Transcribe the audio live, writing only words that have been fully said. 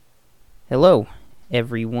Hello,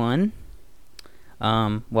 everyone.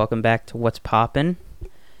 Welcome back to What's Poppin'.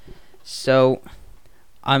 So,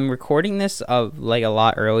 I'm recording this a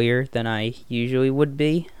lot earlier than I usually would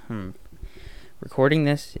be. Recording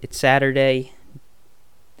this, it's Saturday.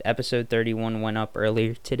 Episode 31 went up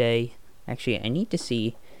earlier today. Actually, I need to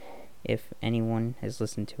see if anyone has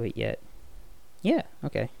listened to it yet. Yeah,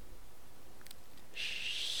 okay.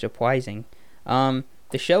 Surprising.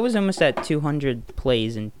 The show is almost at 200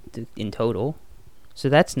 plays in total, so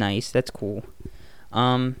that's nice. That's cool.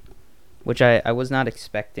 Which I was not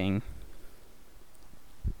expecting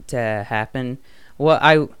to happen. What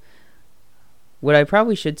I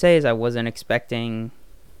probably should say is I wasn't expecting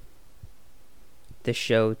the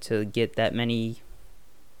show to get that many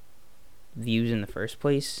views in the first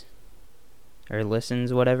place, or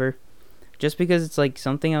listens, whatever. Just because it's like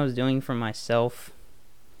something I was doing for myself,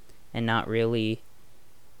 and not really.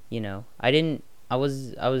 I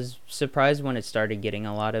was surprised when it started getting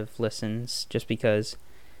a lot of listens, just because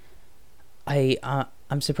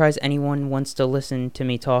I'm surprised anyone wants to listen to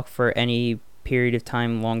me talk for any period of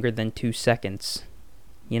time longer than 2 seconds,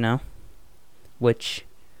 which,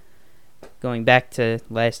 going back to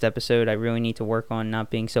last episode, I really need to work on not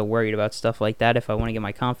being so worried about stuff like that if I want to get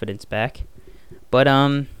my confidence back. But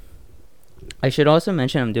I should also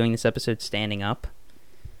mention I'm doing this episode standing up,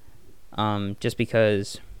 just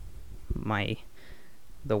because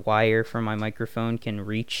the wire for my microphone can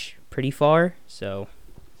reach pretty far, so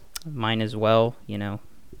might as well,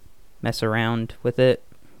 mess around with it,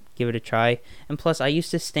 give it a try. And plus, I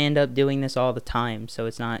used to stand up doing this all the time, so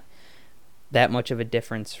it's not that much of a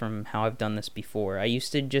difference from how I've done this before. I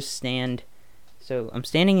used to just stand, so I'm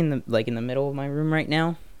standing in the middle of my room right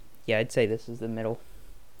now. Yeah, I'd say this is the middle.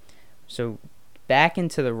 So back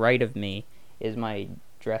and to the right of me is my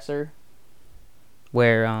dresser,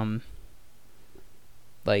 where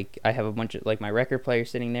I have a bunch of my record player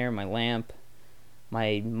sitting there, my lamp,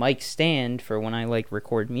 my mic stand for when I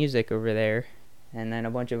record music over there, and then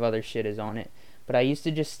a bunch of other shit is on it. But I used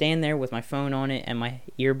to just stand there with my phone on it and my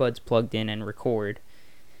earbuds plugged in and record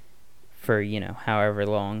for however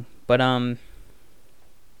long. But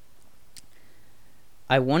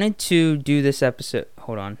I wanted to do this episode.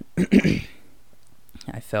 Hold on.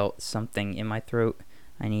 I felt something in my throat.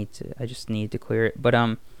 I just need to clear it. But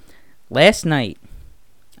last night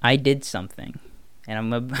I did something, and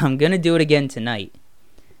I'm gonna do it again tonight,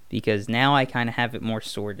 because now I kind of have it more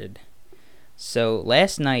sorted. So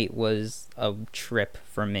last night was a trip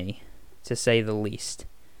for me, to say the least.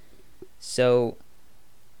 So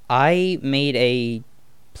I made a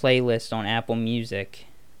playlist on Apple Music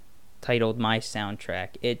titled My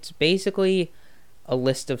Soundtrack. It's basically a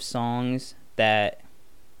list of songs that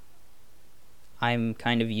I'm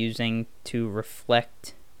kind of using to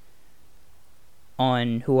reflect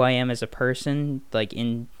on who I am as a person,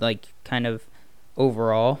 kind of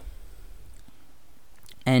overall.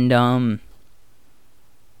 And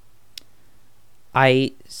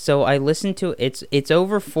I listened to it. It's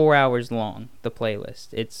over 4 hours long, the playlist.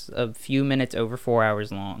 It's a few minutes over 4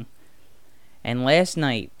 hours long. And last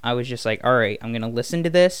night I was just like, all right, I'm going to listen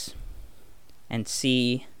to this and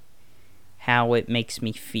see how it makes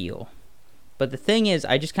me feel. But the thing is,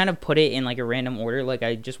 I just kind of put it in a random order.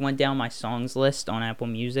 I just went down my songs list on Apple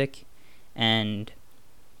Music and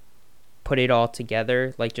put it all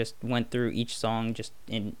together. Just went through each song just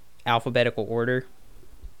in alphabetical order.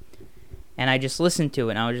 And I just listened to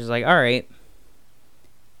it, and I was just like, all right.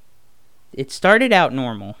 It started out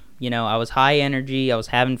normal. I was high energy. I was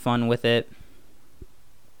having fun with it.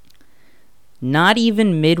 Not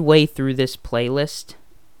even midway through this playlist,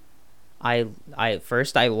 I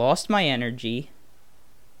lost my energy.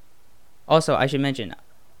 Also, I should mention,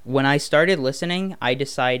 when I started listening, I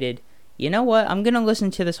decided, you know what, I'm going to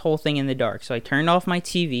listen to this whole thing in the dark. So I turned off my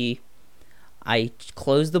TV, I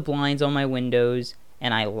closed the blinds on my windows,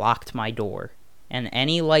 and I locked my door. And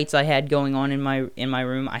any lights I had going on in my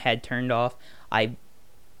room, I had turned off. I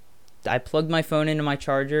plugged my phone into my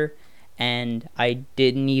charger, and I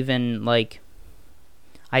didn't even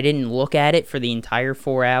I didn't look at it for the entire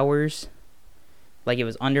 4 hours. It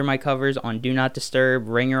was under my covers on Do Not Disturb,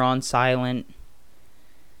 ringer on silent.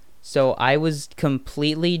 So I was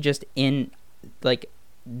completely just in,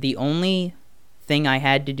 the only thing I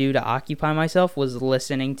had to do to occupy myself was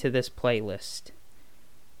listening to this playlist.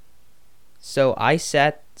 So I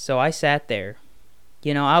sat there.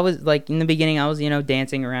 I was, in the beginning, I was,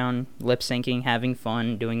 dancing around, lip syncing, having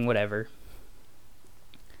fun, doing whatever.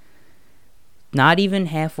 Not even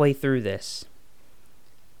halfway through this,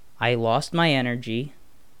 I lost my energy,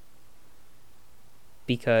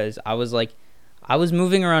 because I was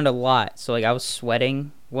moving around a lot, so I was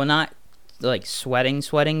sweating. Well, not like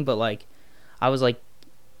sweating, but like I was like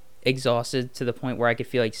exhausted to the point where I could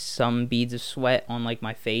feel like some beads of sweat on like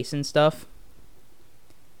my face and stuff.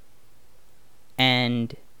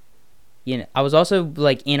 And I was also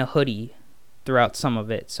like in a hoodie throughout some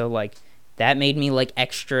of it, so like that made me like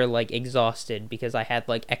extra like exhausted because I had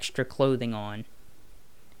like extra clothing on.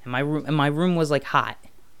 And my room was like hot,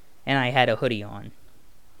 and I had a hoodie on.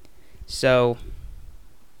 So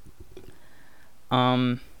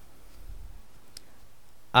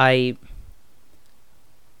I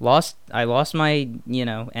lost my,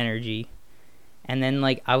 energy. And then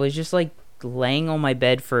like I was just like laying on my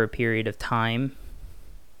bed for a period of time.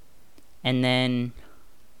 And then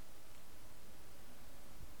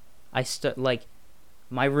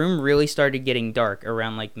my room really started getting dark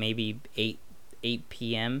around like maybe 8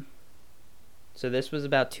 p.m. So this was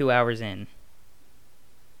about 2 hours in.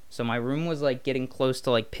 So my room was like getting close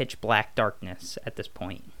to like pitch black darkness at this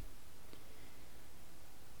point.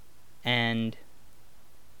 And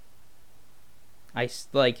I'm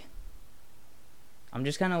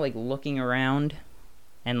just kind of like looking around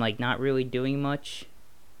and like not really doing much.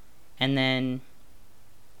 And then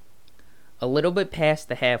a little bit past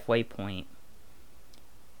the halfway point,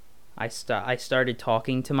 I started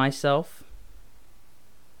talking to myself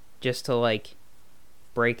just to like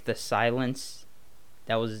break the silence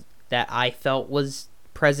that I felt was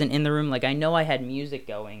present in the room. Like I know I had music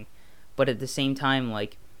going, but at the same time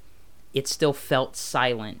like it still felt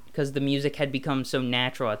silent because the music had become so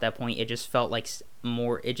natural at that point. It just felt like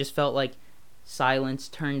silence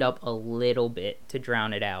turned up a little bit to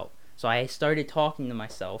drown it out. So I started talking to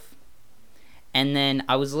myself, and then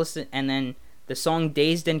I was listening, and then the song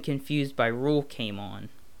Dazed and Confused by Rule came on.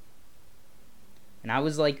 And I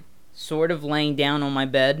was like sort of laying down on my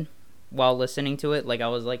bed while listening to it, like I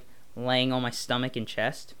was like laying on my stomach and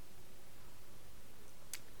chest.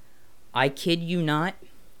 I kid you not,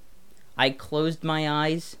 I closed my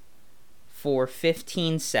eyes for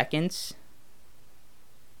 15 seconds.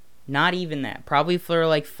 Not even that. Probably for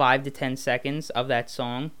like 5 to 10 seconds of that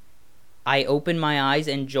song. I open my eyes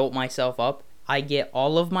and jolt myself up. I get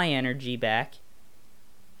all of my energy back.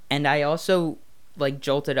 And I also like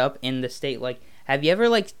jolted up in the state like, have you ever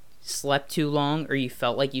like slept too long, or you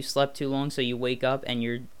felt like you slept too long, so you wake up and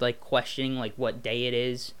you're like questioning like what day it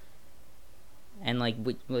is and like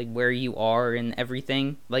where you are and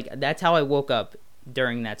everything? Like that's how I woke up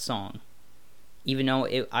during that song, even though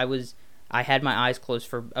I had my eyes closed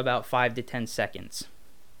for about 5 to 10 seconds.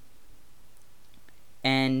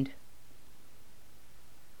 And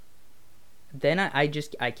then I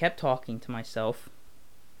kept talking to myself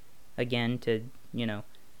again to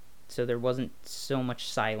so there wasn't so much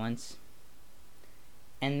silence.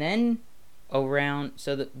 And then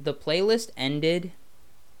the playlist ended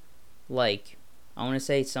like I want to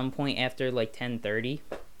say some point after like 10:30.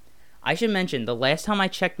 I should mention the last time I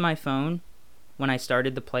checked my phone when I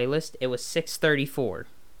started the playlist, it was 6:34.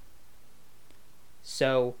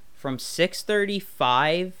 So from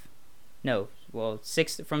 6:35,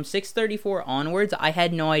 from 6:34 onwards, I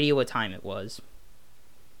had no idea what time it was.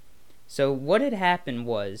 So what had happened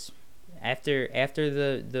was, after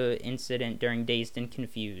the incident during Dazed and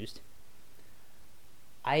Confused,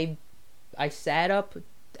 I sat up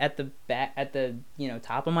at the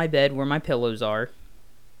top of my bed where my pillows are,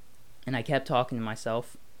 and I kept talking to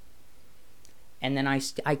myself. And then I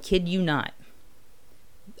kid you not,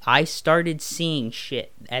 I started seeing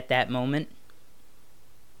shit at that moment,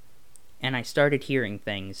 and I started hearing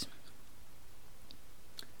things.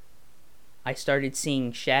 I started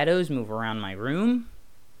seeing shadows move around my room.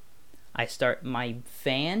 My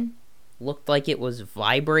fan looked like it was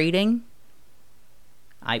vibrating.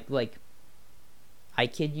 I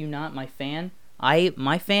kid you not, my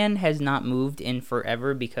fan has not moved in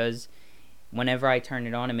forever because whenever I turn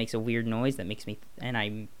it on, it makes a weird noise that makes me, and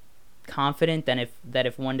I'm confident that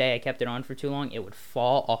if one day I kept it on for too long, it would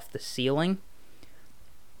fall off the ceiling.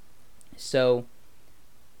 So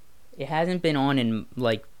it hasn't been on in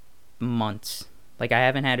like months. Like I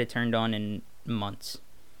haven't had it turned on in months.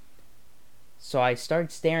 So I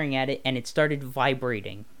started staring at it, and it started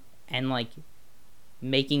vibrating and like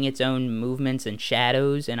making its own movements and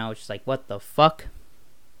shadows, and I was just like, what the fuck?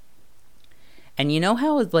 And you know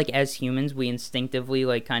how like as humans we instinctively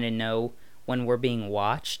like kind of know when we're being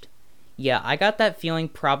watched? Yeah, I got that feeling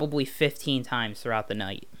probably 15 times throughout the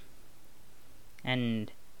night.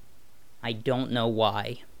 And I don't know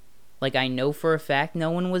why. Like I know for a fact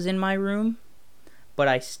no one was in my room, but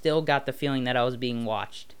I still got the feeling that I was being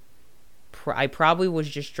watched. I probably was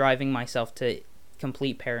just driving myself to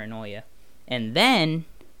complete paranoia. And then,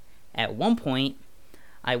 at one point,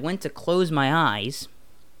 I went to close my eyes,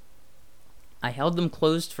 I held them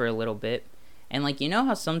closed for a little bit, and like, you know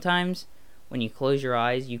how sometimes when you close your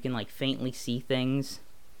eyes you can like faintly see things?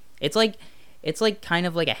 It's like kind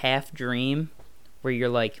of like a half dream where you're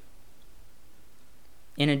like,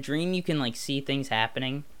 in a dream you can like see things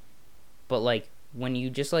happening, but like when you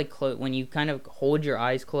just like when you kind of hold your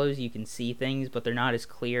eyes closed, you can see things, but they're not as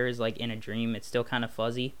clear as like in a dream. It's still kind of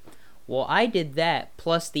fuzzy. Well, I did that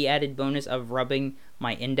plus the added bonus of rubbing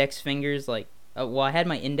my index fingers like I had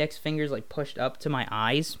my index fingers like pushed up to my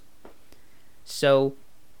eyes. So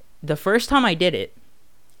the first time I did it,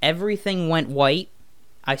 everything went white.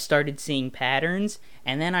 I started seeing patterns,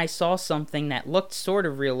 and then I saw something that looked sort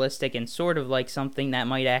of realistic and sort of like something that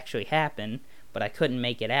might actually happen, but I couldn't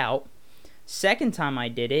make it out. Second time I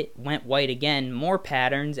did it, went white again, more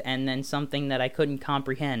patterns, and then something that I couldn't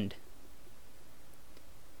comprehend.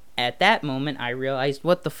 At that moment, I realized,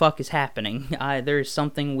 what the fuck is happening? There's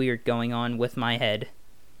something weird going on with my head.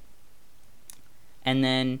 And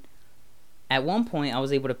then, at one point, I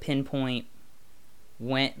was able to pinpoint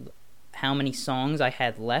how many songs I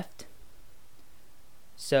had left.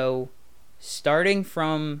 So, starting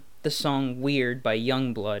from the song Weird by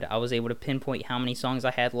Youngblood, I was able to pinpoint how many songs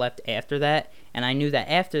I had left after that, and I knew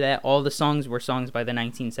that after that, all the songs were songs by the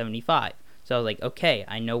 1975. So I was like, okay,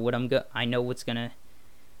 I know what I know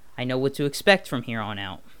what to expect from here on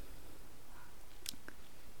out.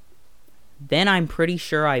 Then I'm pretty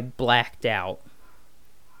sure I blacked out.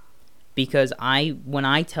 Because when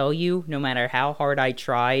I tell you, no matter how hard I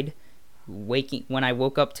tried, when I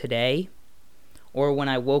woke up today, or when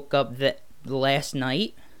I woke up the last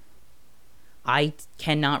night, I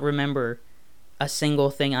cannot remember a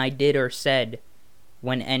single thing I did or said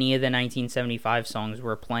when any of the 1975 songs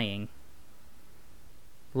were playing.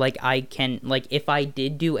 Like, if I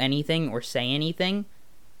did do anything or say anything,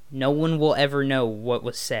 no one will ever know what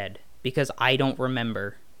was said, because I don't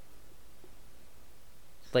remember.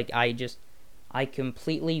 Like, because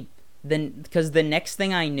the next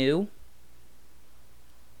thing I knew,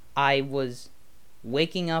 I was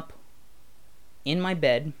waking up in my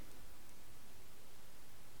bed,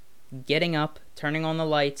 getting up, turning on the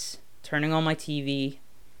lights, turning on my TV,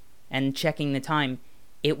 and checking the time.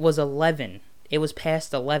 It was 11. It was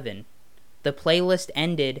past 11. The playlist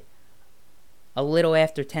ended a little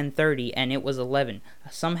after 10:30, and it was 11.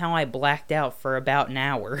 Somehow I blacked out for about an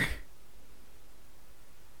hour.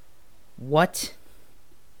 What?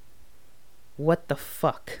 What the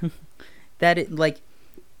fuck?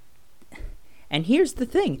 And here's the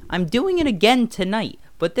thing. I'm doing it again tonight,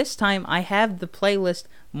 but this time I have the playlist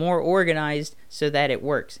more organized so that it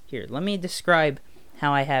works. Here, let me describe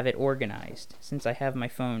how I have it organized, since I have my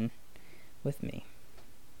phone with me.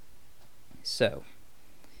 So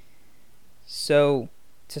to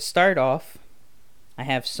start off, I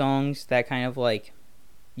have songs that kind of like,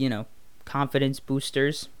 confidence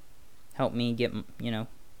boosters, help me get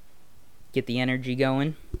the energy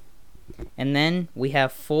going. And then we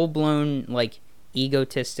have full-blown, like,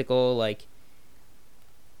 egotistical, like,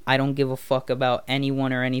 I don't give a fuck about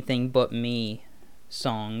anyone or anything but me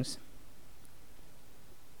songs.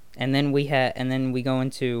 And then we go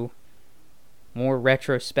into more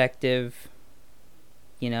retrospective,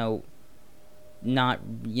 not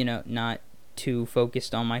too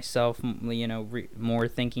focused on myself, more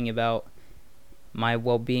thinking about my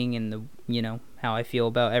well-being and how I feel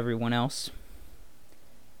about everyone else.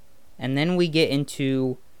 And then we get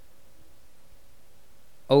into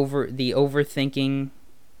the overthinking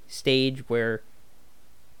stage, where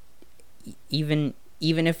even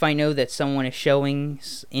if I know that someone is showing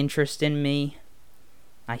interest in me,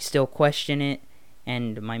 I still question it,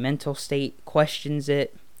 and my mental state questions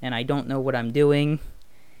it, and I don't know what I'm doing,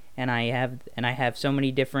 and I have so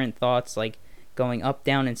many different thoughts, like going up,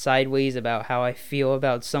 down, and sideways about how I feel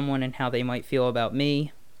about someone and how they might feel about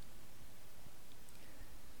me.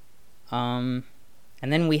 And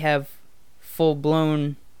then we have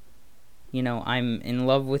full-blown, I'm in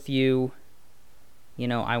love with you,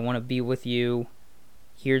 I want to be with you,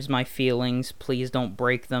 here's my feelings, please don't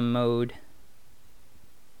break them mode.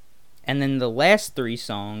 And then the last 3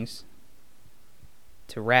 songs,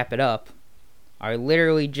 to wrap it up, are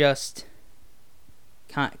literally just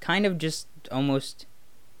kind of just almost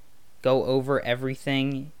go over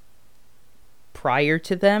everything prior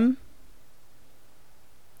to them,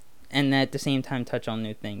 and at the same time touch on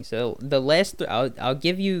new things. So the last I'll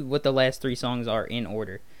give you what the last 3 songs are in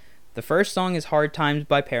order. The first song is Hard Times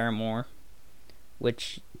by Paramore,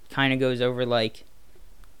 which kind of goes over like,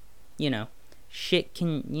 shit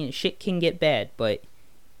can get bad, but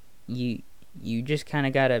you just kind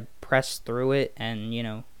of got to press through it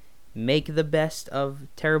and, make the best of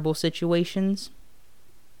terrible situations.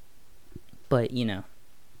 But,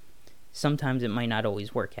 sometimes it might not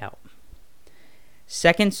always work out.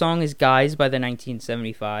 Second song is Guys by the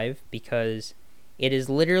 1975, because it is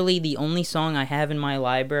literally the only song I have in my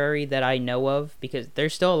library that I know of, because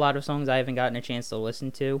there's still a lot of songs I haven't gotten a chance to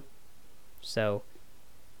listen to. So,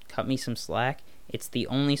 cut me some slack. It's the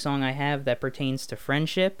only song I have that pertains to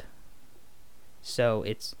friendship. So,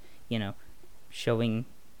 it's, showing,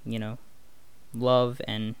 love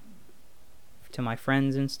and to my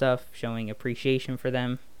friends and stuff, showing appreciation for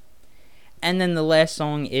them. And then the last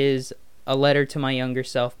song is A Letter to My Younger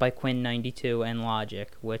Self by Quinn 92 and Logic,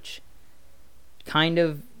 which kind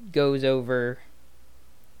of goes over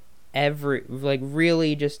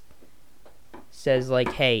really just says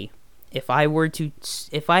hey, if I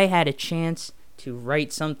had a chance to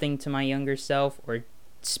write something to my younger self or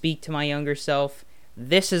speak to my younger self,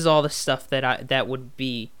 this is all the stuff that I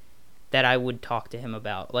would talk to him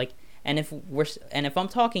about. And if I'm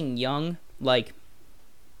talking young,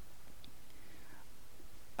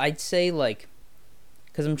 I'd say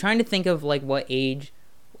because I'm trying to think of what age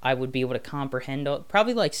I would be able to comprehend.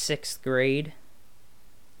 Probably 6th grade,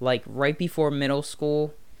 right before middle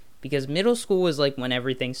school, because middle school was when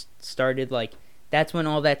everything started. That's when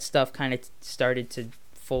all that stuff kind of started to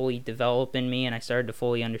fully develop in me, and I started to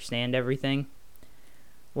fully understand everything.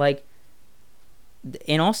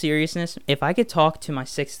 In all seriousness, if I could talk to my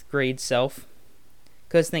 6th grade self,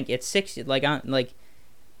 because think it's it's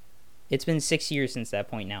been 6 years since that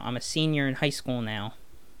point now. I'm a senior in high school now.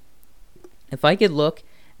 If I could look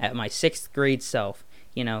at my 6th grade self,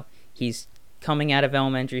 he's coming out of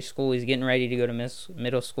elementary school, he's getting ready to go to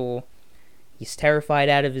middle school. He's terrified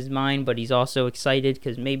out of his mind, but he's also excited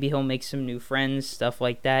because maybe he'll make some new friends, stuff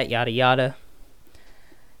like that, yada yada.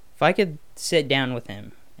 If I could sit down with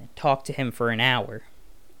him and talk to him for an hour,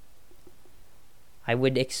 I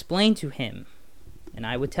would explain to him, and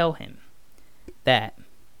I would tell him that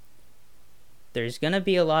there's going to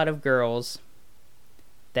be a lot of girls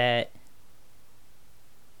that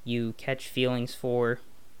you catch feelings for.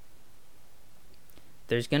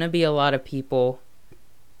 There's going to be a lot of people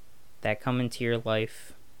that come into your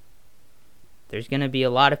life. There's going to be a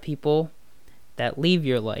lot of people that leave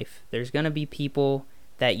your life. There's going to be people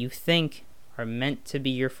that you think are meant to be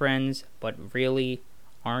your friends, but really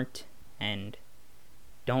aren't and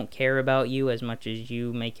don't care about you as much as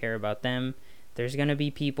you may care about them. There's going to be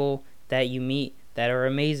people that you meet that are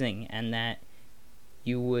amazing and that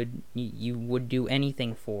you would do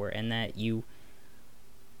anything for, and that you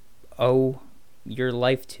owe your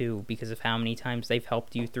life to because of how many times they've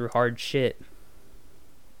helped you through hard shit.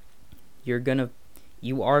 You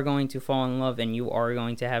are going to fall in love and you are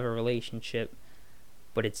going to have a relationship,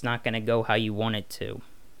 but it's not going to go how you want it to.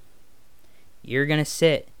 You're going to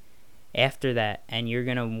sit after that and you're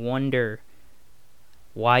going to wonder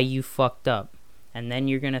why you fucked up. And then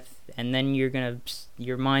your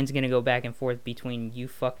mind's going to go back and forth between you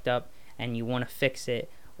fucked up and you want to fix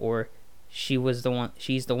it, or she's the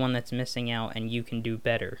one that's missing out and you can do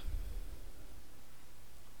better.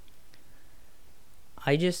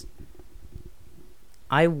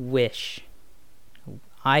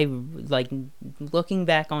 Looking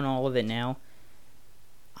back on all of it now,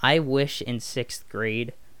 I wish in 6th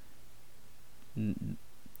grade,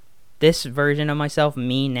 this version of myself,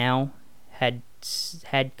 me now, had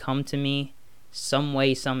come to me some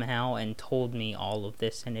way, somehow, and told me all of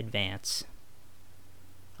this in advance.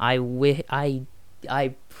 I wish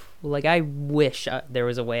there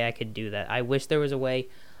was a way I could do that. I wish there was a way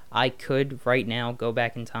I could right now go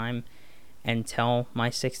back in time and tell my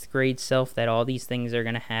 6th grade self that all these things are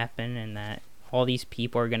going to happen and that all these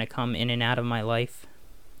people are going to come in and out of my life.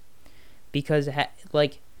 Because,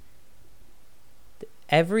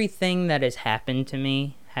 everything that has happened to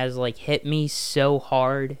me has, hit me so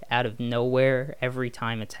hard out of nowhere every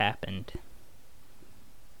time it's happened.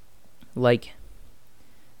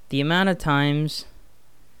 The amount of times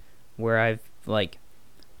where I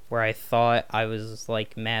thought I was,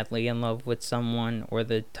 madly in love with someone, or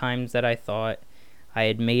the times that I thought I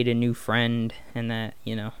had made a new friend and that,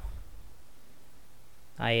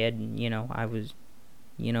 I was,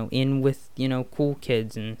 in with, cool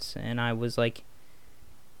kids and I was,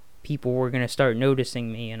 people were going to start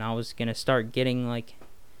noticing me and I was going to start getting,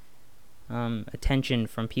 attention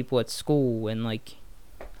from people at school, and, I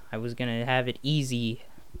was going to have it easy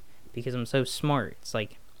because I'm so smart. It's I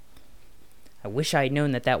wish I had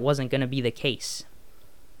known that wasn't going to be the case.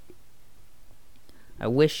 I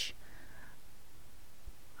wish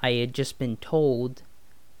I had just been told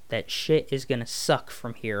that shit is going to suck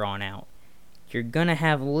from here on out. You're going to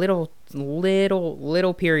have little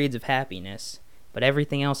periods of happiness, but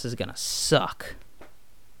everything else is going to suck.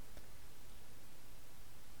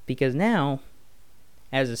 Because now,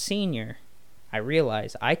 as a senior, I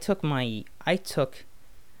realize I took my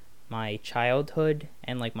childhood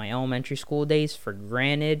and like my elementary school days for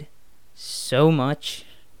granted so much.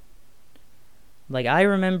 Like, I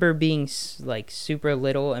remember being like super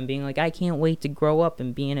little and being like, I can't wait to grow up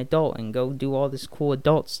and be an adult and go do all this cool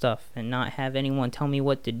adult stuff and not have anyone tell me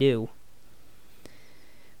what to do.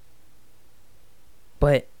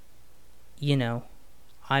 But, you know,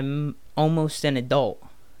 I'm almost an adult.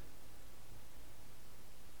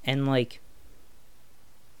 And like,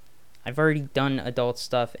 I've already done adult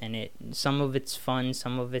stuff, and some of it's fun,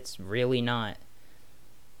 some of it's really not.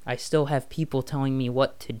 I still have people telling me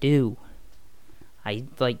what to do.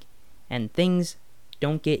 And things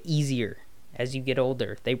don't get easier as you get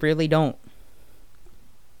older. They really don't.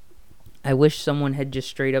 I wish someone had just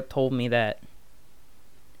straight up told me that.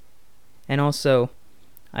 And also,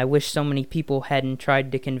 I wish so many people hadn't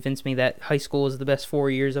tried to convince me that high school is the best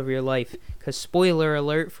 4 years of your life. Because spoiler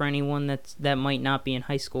alert for anyone that might not be in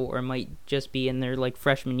high school or might just be in their like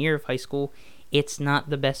freshman year of high school, it's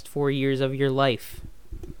not the best 4 years of your life.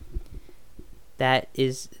 That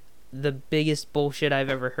is the biggest bullshit I've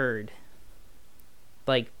ever heard.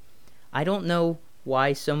 Like, I don't know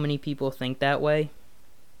why so many people think that way.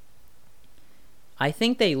 I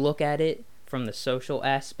think they look at it from the social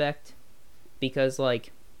aspect, because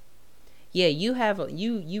like, yeah,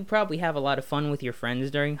 you probably have a lot of fun with your friends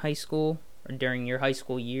during high school or during your high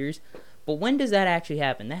school years, but when does that actually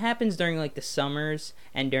happen? That happens during like the summers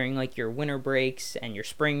and during like your winter breaks and your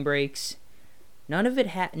spring breaks.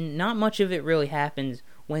 Not much of it really happens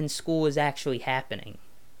when school is actually happening.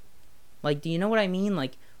 Like, do you know what I mean?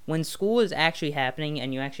 Like, when school is actually happening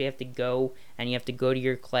and you actually have to go and you have to go to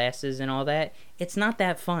your classes and all that, it's not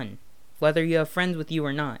that fun, whether you have friends with you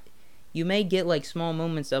or not. You may get like small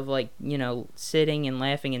moments of like, you know, sitting and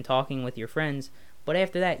laughing and talking with your friends, but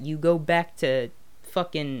after that you go back to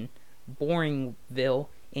fucking Boringville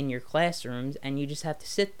in your classrooms and you just have to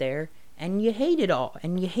sit there and you hate it all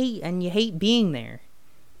and you hate being there.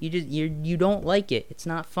 You don't like it. It's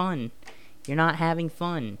not fun. You're not having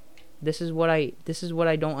fun. This is what I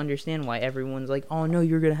don't understand, why everyone's like, "Oh no,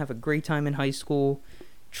 you're going to have a great time in high school.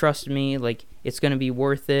 Trust me, like it's going to be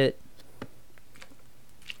worth it."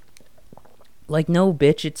 Like, no,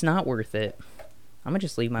 bitch, it's not worth it. I'm gonna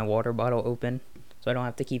just leave my water bottle open so I don't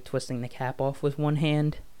have to keep twisting the cap off with one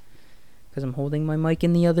hand, because I'm holding my mic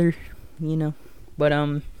in the other, you know. But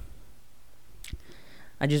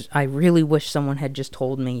I really wish someone had just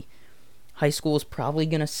told me high school is probably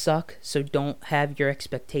gonna suck, so don't have your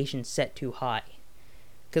expectations set too high.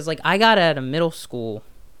 Because like, I got out of middle school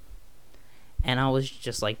and I was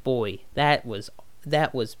just like, boy, that was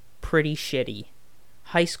pretty shitty.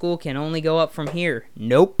 High school can only go up from here.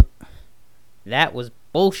 Nope. That was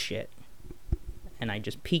bullshit. And I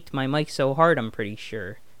just peaked my mic so hard, I'm pretty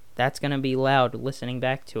sure. That's gonna be loud listening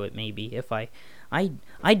back to it, maybe, if I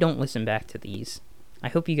don't listen back to these. I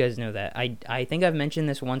hope you guys know that. I think I've mentioned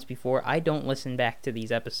this once before. I don't listen back to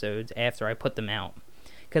these episodes after I put them out,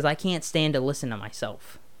 because I can't stand to listen to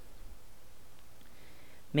myself.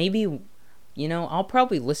 Maybe, you know, I'll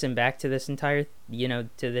probably listen back to this to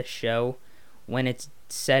this show when it's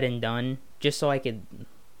said and done, just so I could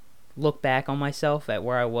look back on myself at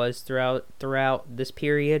where I was throughout this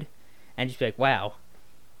period and just be like, wow,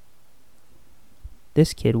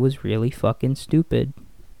 this kid was really fucking stupid,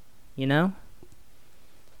 you know?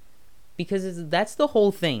 Because that's the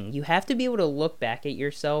whole thing. You have to be able to look back at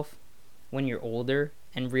yourself when you're older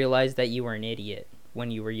and realize that you were an idiot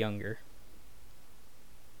when you were younger.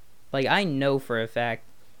 Like, I know for a fact,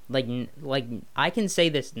 like I can say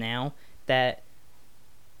this now, that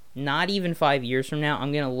not even 5 years from now,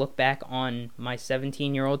 I'm going to look back on my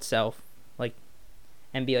 17-year-old self, like,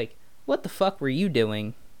 and be like, what the fuck were you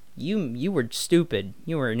doing? You were stupid.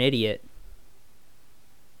 You were an idiot.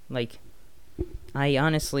 Like, I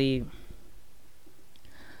honestly,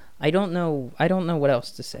 I don't know what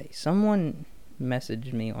else to say. Someone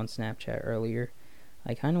messaged me on Snapchat earlier.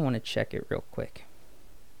 I kind of want to check it real quick.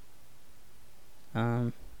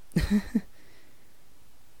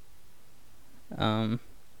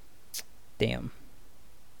 Damn.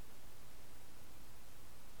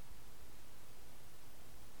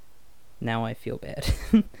 Now I feel bad.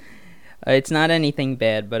 It's not anything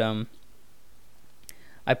bad, but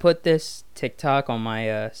I put this TikTok on my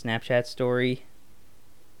Snapchat story.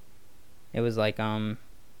 It was like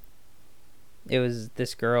it was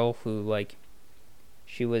this girl who, like,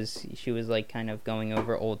 she was like kind of going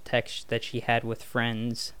over old texts that she had with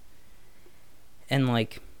friends, and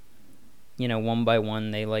like, you know, one by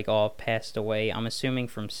one they like all passed away, I'm assuming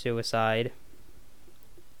from suicide.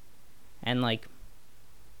 And like,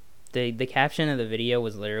 the caption of the video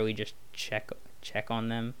was literally just check on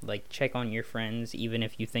them, like check on your friends even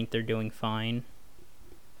if you think they're doing fine.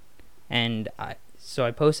 And so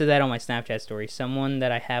I posted that on my Snapchat story. Someone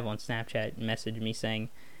that I have on Snapchat messaged me saying,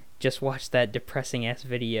 just watched that depressing ass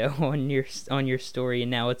video on your story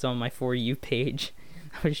and now it's on my For You page.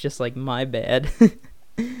 I was just like, my bad.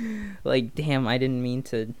 Like, damn, I didn't mean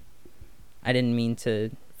to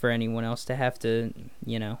for anyone else to have to,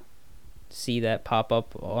 see that pop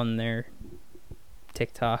up on their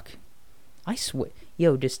TikTok. I swear,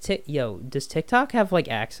 does TikTok have like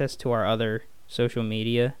access to our other social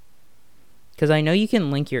media? Because I know you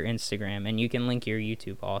can link your Instagram and you can link your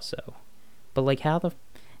YouTube also, but like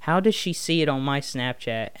how does she see it on my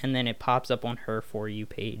Snapchat and then it pops up on her For You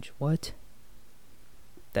page? What?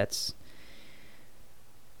 That's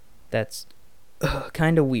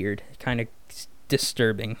kind of weird, kind of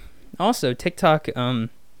disturbing. Also, TikTok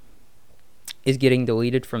is getting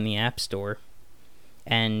deleted from the App Store,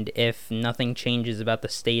 and if nothing changes about the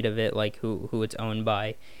state of it, like who it's owned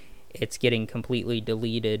by, it's getting completely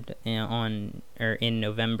deleted in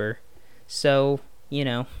November. So,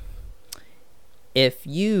 if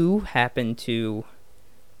you happen to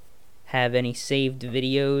have any saved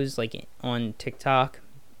videos like on TikTok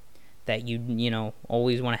that you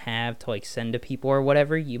always want to have to like send to people or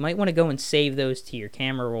whatever, you might want to go and save those to your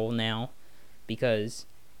camera roll now, because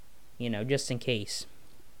just in case.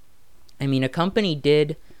 I mean, a company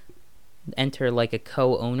did enter like a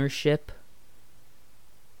co-ownership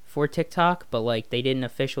for TikTok, but like they didn't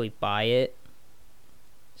officially buy it,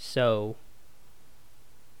 so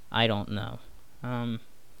I don't know.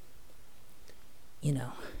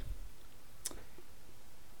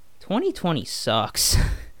 2020 sucks.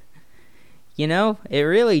 It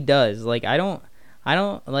really does. Like, I don't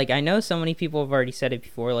like, I know so many people have already said it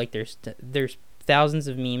before, like there's thousands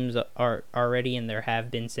of memes are already, and there have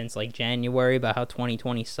been since like January, about how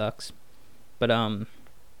 2020 sucks. But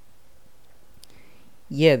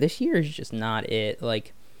yeah, this year is just not it.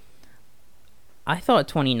 Like, I thought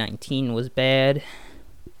 2019 was bad.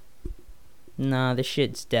 Nah, this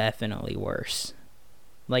shit's definitely worse.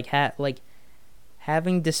 Like,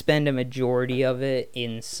 having to spend a majority of it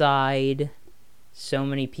inside, so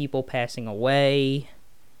many people passing away.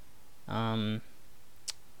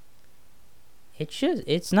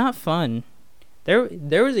 It's not fun.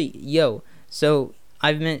 There was so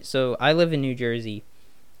I live in New Jersey.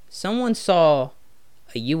 Someone saw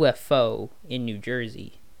a UFO in New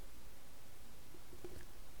Jersey.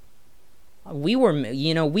 We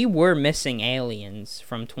were missing aliens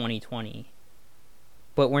from 2020.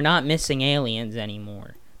 But we're not missing aliens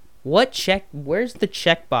anymore. Where's the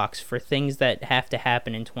checkbox for things that have to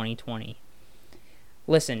happen in 2020?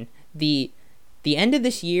 Listen, the end of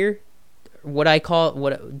this year,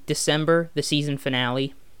 December, the season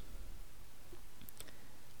finale.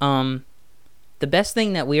 The best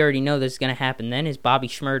thing that we already know that's going to happen then is Bobby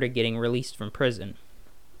Shmurda getting released from prison.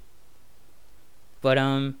 But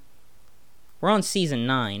we're on season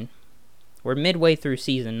 9. We're midway through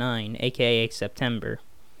season 9, aka September.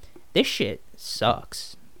 This shit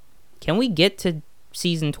sucks. Can we get to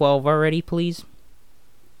season 12 already, please?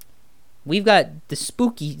 We've got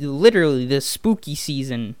literally the spooky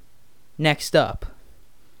season next up.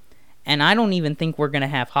 And I don't even think we're going to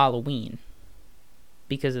have Halloween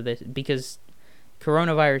because of this, because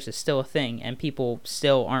coronavirus is still a thing and people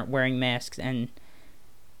still aren't wearing masks and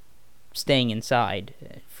staying inside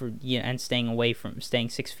and staying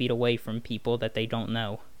 6 feet away from people that they don't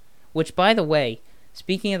know. Which, by the way,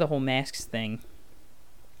 speaking of the whole masks thing,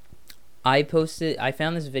 I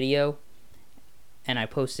found this video and I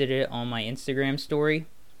posted it on my Instagram story.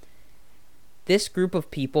 This group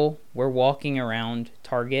of people were walking around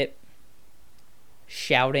Target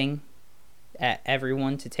shouting at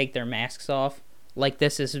everyone to take their masks off, like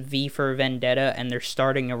this is V for Vendetta and they're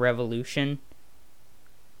starting a revolution.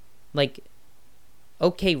 Like,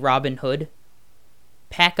 okay, Robin Hood,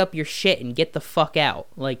 pack up your shit and get the fuck out.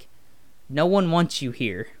 Like, no one wants you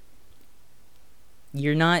here.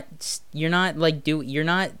 You're not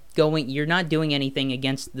doing anything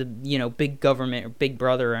against the, big government or big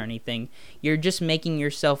brother or anything. You're just making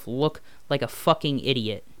yourself look like a fucking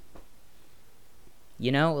idiot.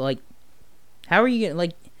 Like, how are you gonna,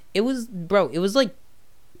 like, it was like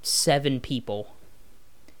 7 people.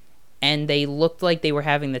 And they looked like they were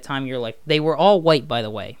having the time of your life. They were all white, by the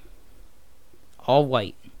way. All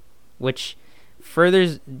white. Which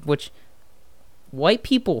white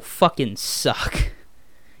people fucking suck.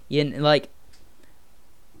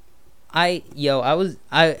 I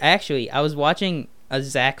was watching a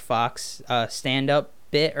Zach Fox stand-up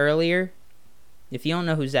bit earlier. if you don't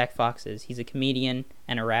know who Zach Fox is, he's a comedian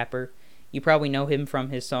and a rapper. You probably know him from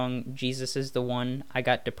his song Jesus Is the One, I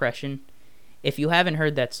Got Depression. If you haven't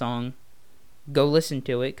heard that song, go listen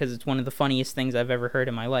to it, because it's one of the funniest things I've ever heard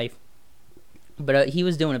in my life. But he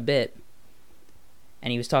was doing a bit,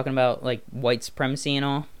 and he was talking about like white supremacy and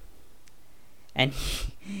all, and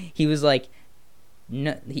he was like,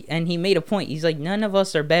 no, and he made a point. He's like, none of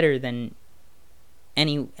us are better than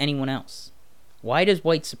anyone else. Why does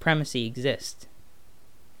white supremacy exist?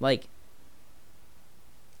 Like,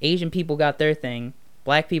 Asian people got their thing,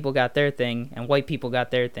 black people got their thing, and white people got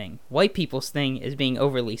their thing. White people's thing is being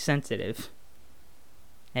overly sensitive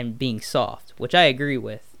and being soft, which I agree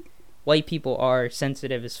with. White people are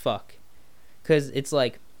sensitive as fuck. Because it's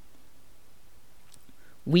like,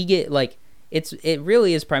 we get like, it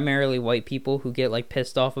really is primarily white people who get like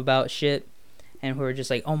pissed off about shit, and who are just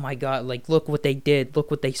like, oh my god, like, look what they did, look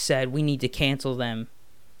what they said, we need to cancel them.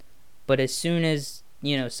 But as soon as,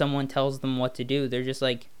 you know, someone tells them what to do, they're just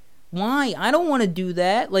like, why? I don't want to do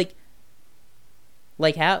that. Like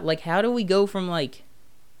how do we go from like,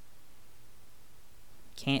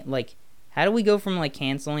 how do we go from like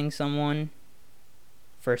canceling someone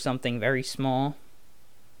for something very small?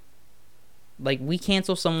 Like, we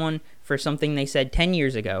cancel someone for something they said 10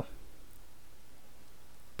 years ago.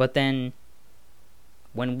 But then,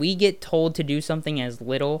 when we get told to do something as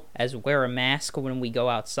little as wear a mask when we go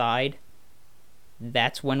outside,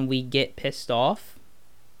 that's when we get pissed off?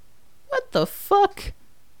 What the fuck?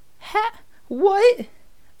 What?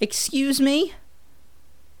 Excuse me?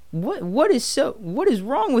 What is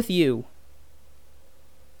wrong with you?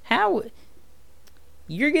 How?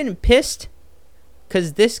 You're getting pissed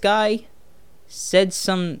because this guy said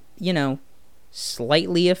some, you know,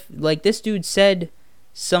 slightly, like, this dude said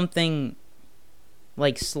something,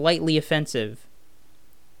 like, slightly offensive.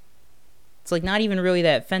 It's, like, not even really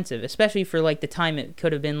that offensive, especially for, like, the time it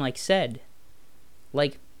could have been, like, said.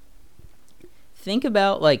 Like, think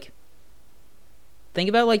about, like,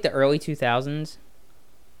 the early 2000s.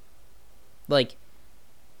 Like,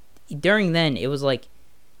 during then, it was, like,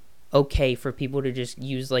 okay for people to just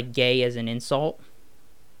use, like, gay as an insult.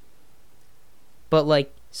 But,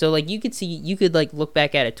 like, so, like, you could, like, look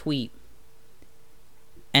back at a tweet,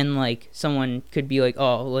 and, like, someone could be, like,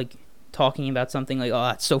 oh, like, talking about something, like, oh,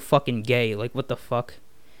 that's so fucking gay, like, what the fuck?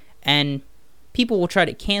 And people will try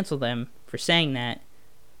to cancel them for saying that,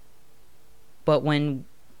 but when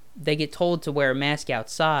they get told to wear a mask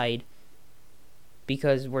outside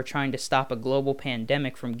because we're trying to stop a global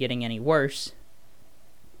pandemic from getting any worse,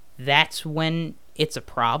 that's when it's a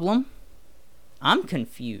problem? I'm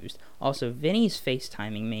confused. Also, Vinny's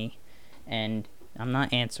FaceTiming me, and I'm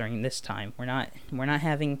not answering this time. We're not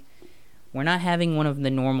having one of the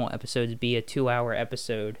normal episodes be a 2-hour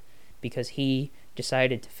episode because he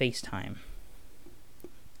decided to FaceTime.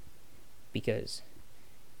 Because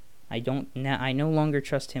I no longer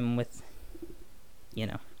trust him with, you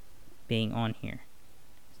know, being on here.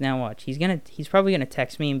 Now watch. He's probably gonna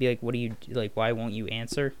text me and be like, "What do you like? Why won't you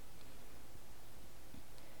answer?"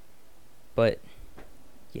 But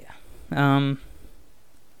yeah,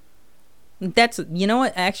 that's, you know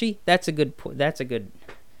what? Actually, that's a good.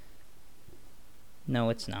 No,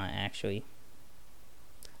 it's not actually.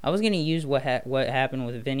 I was gonna use what happened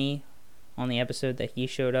with Vinny on the episode that he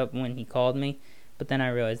showed up when he called me, but then I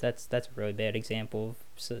realized that's a really bad example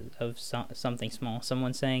of something small.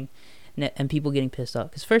 Someone saying, and people getting pissed off.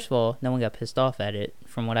 Because first of all, no one got pissed off at it,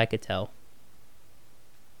 from what I could tell.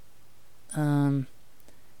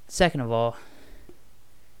 Second of all,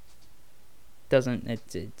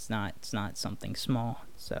 it's not something small.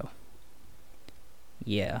 So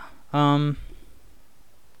yeah.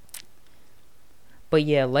 But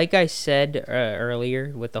yeah, like I said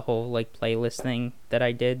earlier with the whole like playlist thing that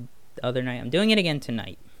I did the other night, I'm doing it again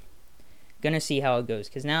tonight. Gonna see how it goes,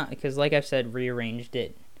 because like I've said, rearranged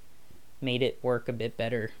it, made it work a bit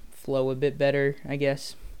better, flow a bit better, I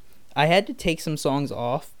guess. I had to take some songs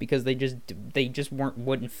off because they just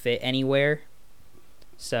wouldn't fit anywhere.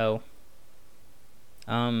 So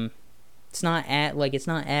it's not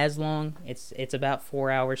as long. It's about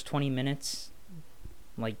 4 hours 20 minutes,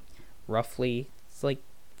 like roughly. It's like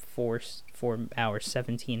 4 hours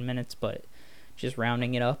 17 minutes, but just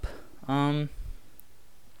rounding it up.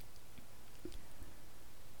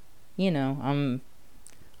 You know,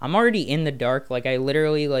 I'm already in the dark. Like, I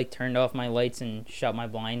literally like turned off my lights and shut my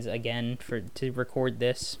blinds again to record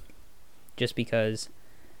this, just because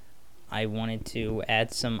I wanted to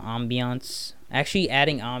add some ambiance. Actually,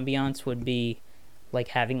 adding ambiance would be like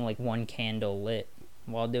having like one candle lit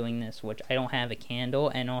while doing this, which I don't have a candle,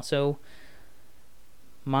 and also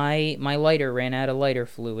my lighter ran out of lighter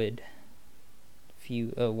fluid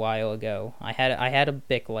a while ago. I had a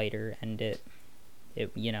Bic lighter, and it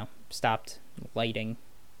stopped lighting,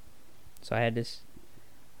 so I had to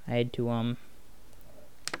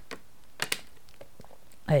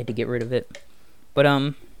get rid of it. But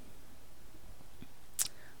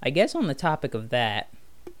I guess on the topic of that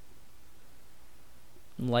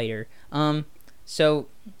lighter, so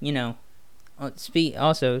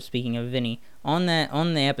speaking of Vinny, on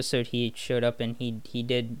the episode he showed up and he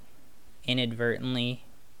did inadvertently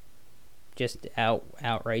just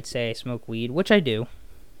outright say I smoke weed, which I do.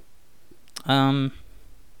 Haven't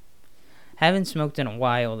smoked in a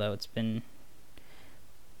while though. It's been,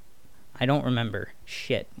 I don't remember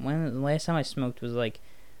shit. When the last time I smoked was like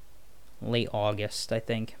late August, I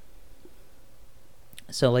think.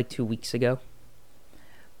 So like 2 weeks ago.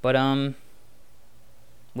 But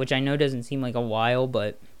which I know doesn't seem like a while,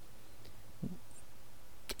 but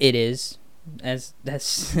it is. As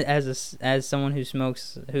someone who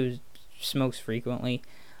smokes frequently,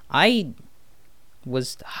 I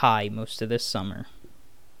was high most of this summer.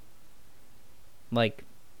 Like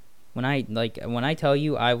when I tell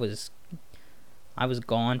you I was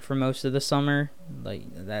gone for most of the summer,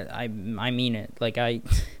 like that I mean it. Like I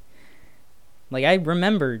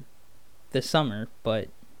remember the summer, but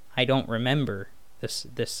I don't remember this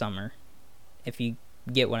summer. If you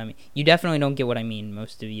get what I mean. You definitely don't get what I mean,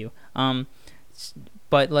 most of you.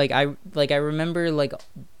 But I remember like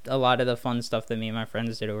a lot of the fun stuff that me and my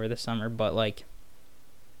friends did over the summer, but like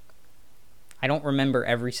I don't remember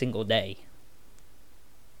every single day.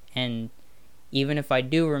 And even if I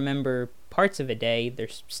do remember parts of a day,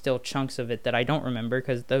 there's still chunks of it that I don't remember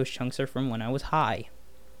because those chunks are from when I was high.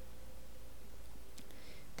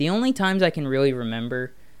 The only times I can really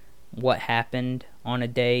remember what happened on a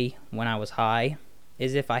day when I was high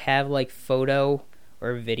is if I have like photo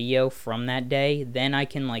or video from that day, then I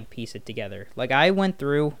can like piece it together. Like I went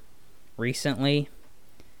through recently,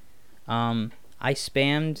 I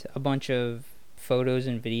spammed a bunch of photos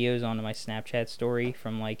and videos onto my Snapchat story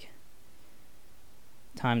from like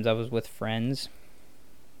times I was with friends.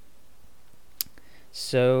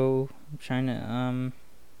 So I'm trying to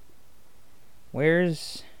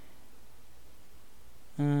where's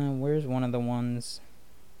one of the ones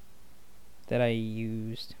that I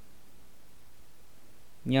used?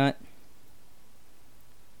 You know what?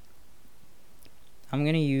 I'm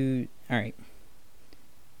gonna use. All right.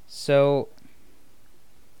 So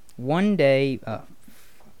one day, fuck.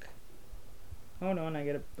 Hold on,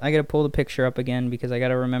 I gotta pull the picture up again because I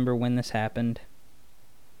gotta remember when this happened.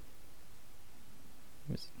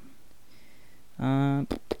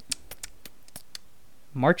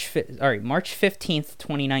 March 15th,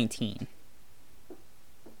 2019.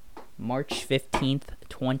 March 15th,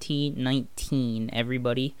 2019,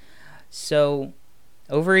 everybody. So,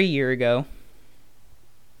 over a year ago,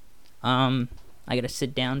 I gotta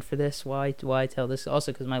sit down for this while I tell this,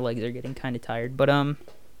 also because my legs are getting kind of tired, but,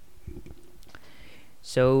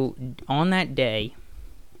 so, on that day,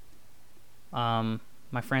 my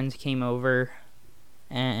friends came over,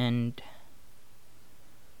 and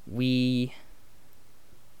I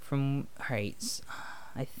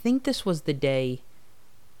think this was the day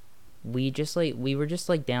we were just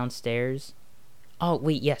like downstairs. Oh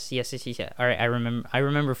wait, yes. All right, I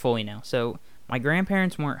remember fully now. So my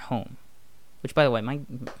grandparents weren't home, which by the way, my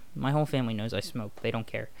whole family knows I smoke. They don't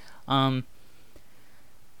care.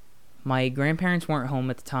 My grandparents weren't home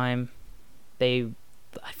at the time. I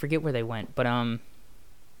forget where they went, but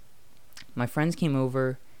my friends came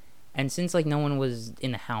over, and since like no one was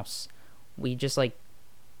in the house, we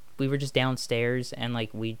were just downstairs, and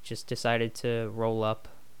like we just decided to roll up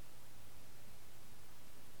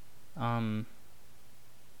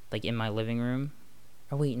like in my living room.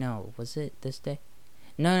 Oh wait, no, was it this day?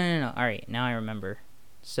 No. All right, now I remember.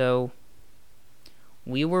 So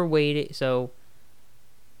we were waiting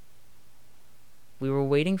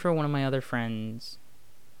for one of my other friends.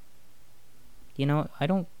 You know,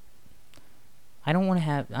 I'm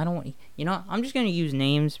just going to use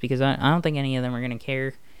names because I don't think any of them are going to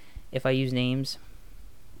care if I use names,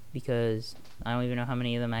 because I don't even know how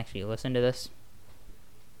many of them actually listen to this.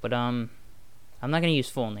 But I'm not going to use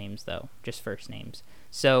full names though, just first names.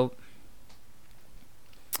 So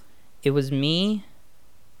it was me,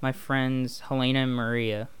 my friends Helena and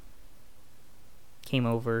Maria came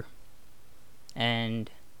over, and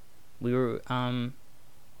we were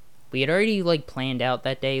we had already like planned out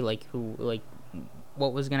that day like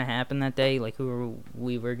what was gonna happen that day, like who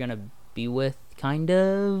we were gonna be with, kind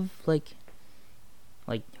of like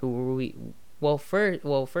who were we. Well,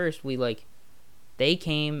 first we they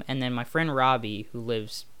came, and then my friend Robbie, who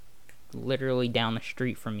lives literally down the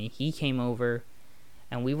street from me, he came over,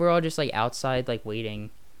 and we were all just like outside, like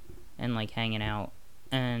waiting and like hanging out,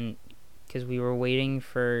 and because we were waiting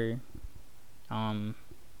for our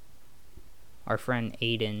friend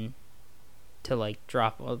Aiden to like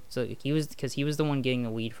drop. So he was the one getting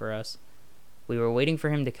the weed for us. We were waiting for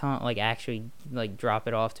him to come, like actually like drop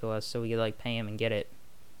it off to us so we could like pay him and get it.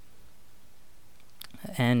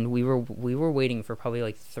 And we were waiting for probably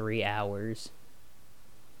like 3 hours.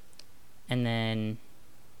 And then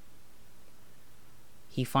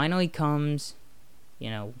he finally comes,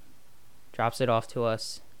 drops it off to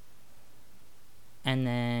us. And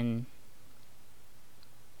then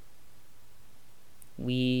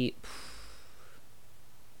we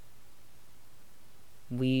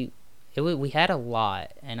had a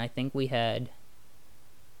lot, and I think we had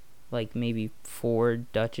like maybe 4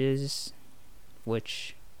 Dutches,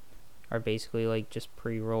 which are basically like just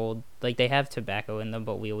pre-rolled. Like they have tobacco in them,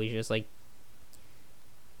 but we always just like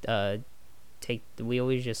take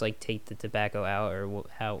the tobacco out, or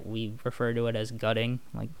how we refer to it as gutting,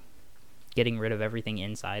 like getting rid of everything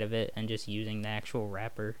inside of it and just using the actual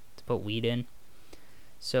wrapper to put weed in.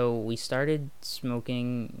 So we started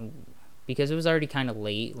smoking because it was already kind of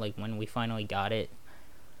late, like when we finally got it.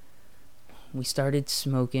 We started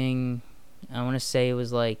smoking, I want to say it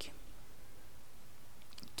was like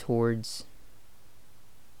towards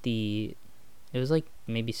it was like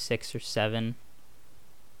maybe 6 or 7.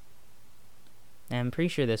 And I'm pretty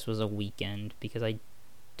sure this was a weekend, because I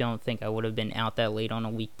don't think I would have been out that late on a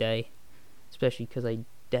weekday, especially because I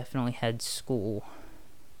definitely had school.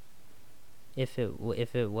 If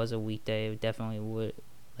it was a weekday, it definitely would,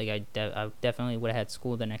 like I definitely would have had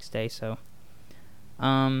school the next day. So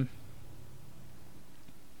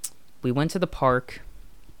we went to the park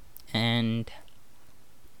and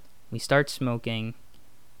we start smoking,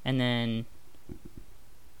 and then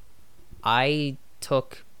I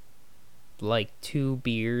took like 2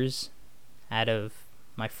 beers out of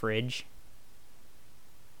my fridge.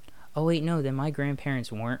 Oh wait, no, then my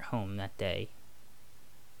grandparents weren't home that day.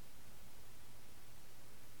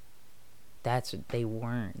 They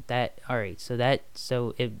weren't. Alright,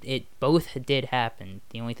 so it both did happen.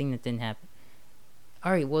 The only thing that didn't happen.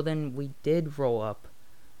 Alright, well then we did roll up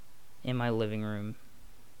in my living room.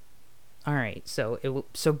 Alright, so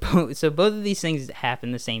both of these things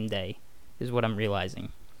happened the same day, is what I'm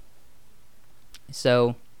realizing.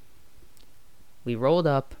 So we rolled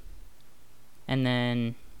up, and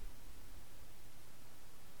then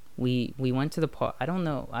we went to the park. I don't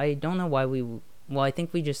know why I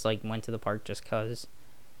think we just like went to the park just cuz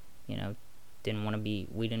we didn't want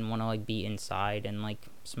to like be inside and like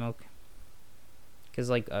smoke, cuz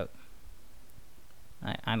like I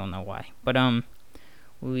don't know why. But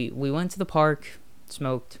we went to the park,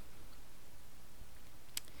 smoked.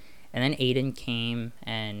 And then Aiden came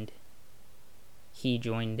and he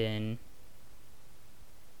joined in.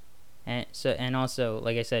 And also,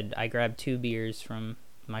 like I said, I grabbed 2 beers from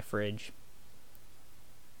my fridge.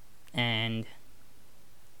 And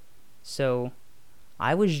so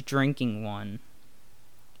I was drinking one,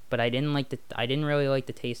 but I didn't really like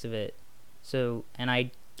the taste of it. So, and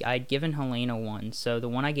I'd given Helena one, so the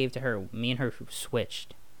one I gave to her, me and her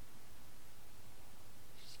switched.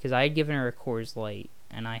 Because I had given her a Coors Light,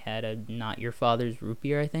 and I had a Not Your Father's root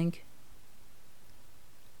beer, I think.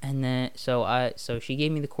 And then, so she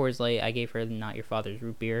gave me the Coors Light, I gave her the Not Your Father's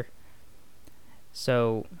root beer.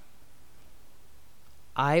 So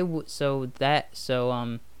I was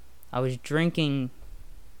drinking,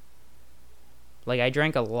 like I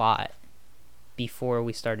drank a lot before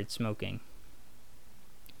we started smoking.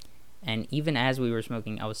 And even as we were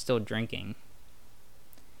smoking, I was still drinking.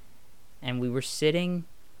 And we were sitting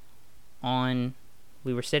in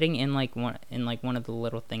like one of the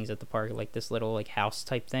little things at the park, like this little like house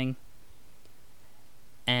type thing.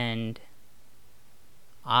 And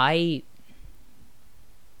I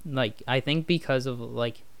think because of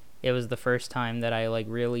like it was the first time that I like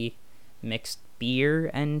really mixed beer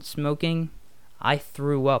and smoking, I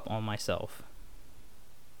threw up on myself.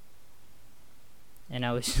 And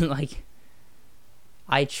I was like,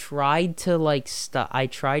 I tried to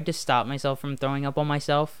stop myself from throwing up on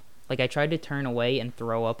myself. Like I tried to turn away and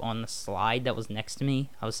throw up on the slide that was next to me.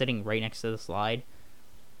 I was sitting right next to the slide,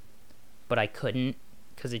 but I couldn't,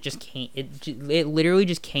 because it just came. It literally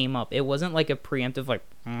just came up. It wasn't like a preemptive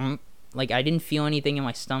like I didn't feel anything in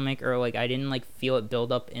my stomach, or like I didn't like feel it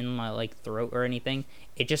build up in my like throat or anything.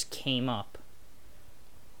 It just came up.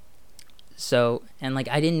 So, and like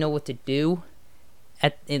I didn't know what to do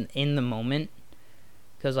in the moment,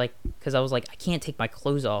 because I was like, I can't take my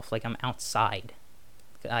clothes off, like I'm outside.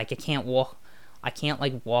 Like I can't walk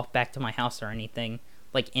back to my house or anything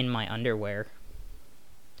like in my underwear.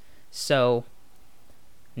 So,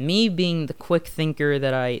 me being the quick thinker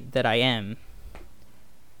that I am,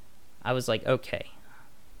 I was like, okay,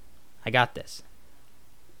 I got this.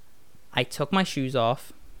 I took my shoes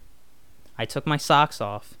off, I took my socks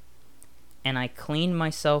off, and I cleaned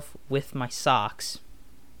myself with my socks,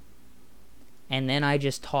 and then I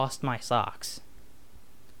just tossed my socks.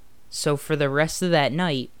 So for the rest of that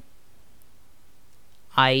night,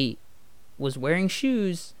 I was wearing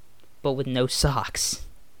shoes, but with no socks.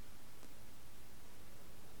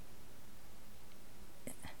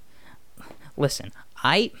 Listen,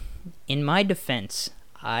 in my defense,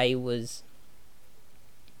 I was,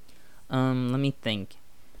 let me think.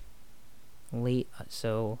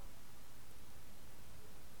 So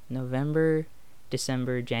November,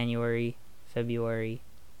 December, January, February.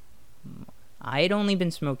 I had only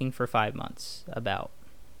been smoking for 5 months, about.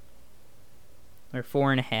 Or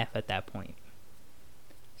 4.5 at that point.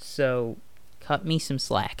 So, cut me some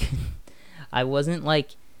slack. I wasn't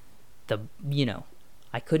like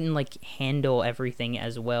I couldn't like handle everything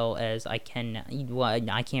as well as I can. Well,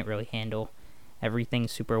 I can't really handle everything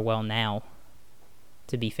super well now,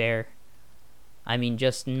 to be fair. I mean,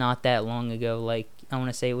 just not that long ago, like, I want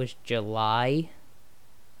to say it was July.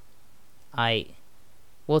 You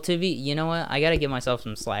know what? I gotta give myself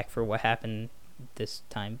some slack for what happened this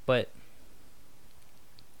time. But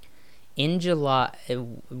in July,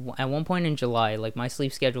 at one point in July, like, my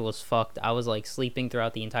sleep schedule was fucked. I was like sleeping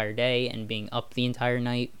throughout the entire day and being up the entire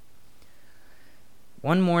night.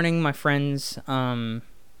 One morning, my friends start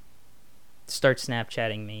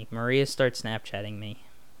Snapchatting me. Maria starts Snapchatting me,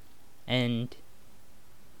 and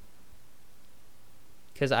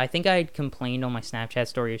because I think I had complained on my Snapchat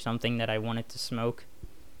story or something that I wanted to smoke,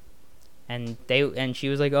 and she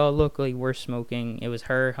was like, "Oh, look, like, we're smoking." It was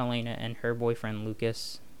her, Helena, and her boyfriend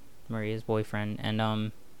Lucas, Maria's boyfriend, and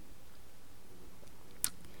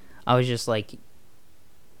I was just like,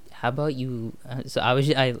 how about you? So I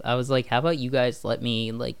was like, how about you guys let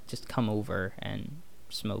me like just come over and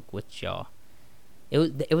smoke with y'all?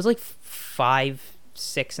 It was like 5,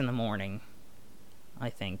 6 in the morning, I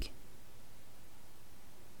think.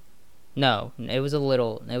 No, it was a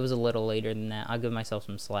little later than that. I'll give myself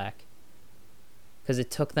some slack, because it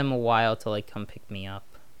took them a while to like come pick me up.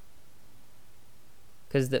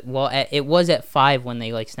 Because it was at 5 when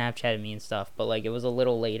they like Snapchatted me and stuff, but like it was a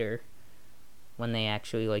little later when they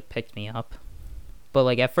actually like picked me up. But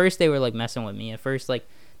like at first they were like messing with me. At first, like,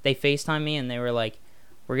 they FaceTimed me and they were like,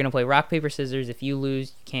 "We're gonna play rock paper scissors. If you lose,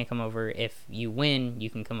 you can't come over. If you win, you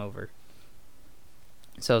can come over."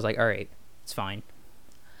 So I was like, all right, it's fine.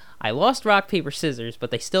 I lost rock paper scissors,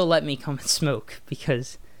 but they still let me come and smoke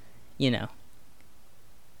because,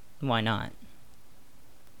 why not?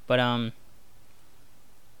 But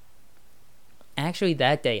actually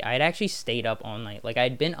that day I had actually stayed up all night. Like,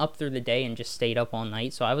 I'd been up through the day and just stayed up all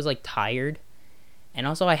night, so I was like tired, and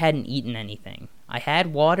also I hadn't eaten anything. I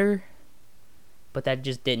had water, but that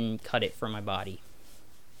just didn't cut it for my body,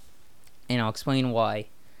 and I'll explain why.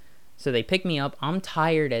 So they pick me up. I'm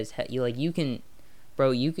tired as hell. The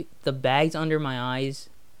bags under my eyes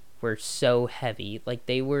were so heavy. Like,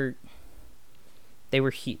 the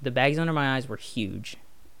bags under my eyes were huge.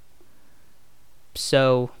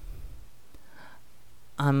 So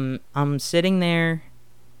I'm sitting there,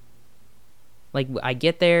 like, I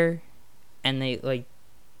get there, and they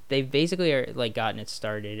basically are like gotten it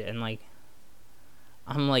started, and like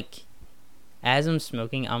I'm like, as I'm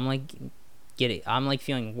smoking, I'm like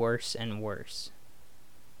feeling worse and worse.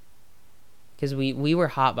 Because we were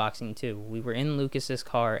hotboxing too. We were in Lucas's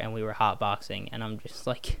car and we were hotboxing, and I'm just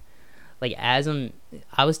like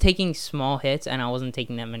I was taking small hits, and I wasn't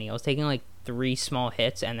taking that many. I was taking like 3 small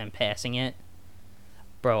hits and then passing it.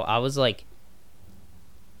 Bro, I was like,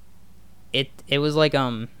 it was like,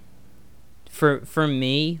 for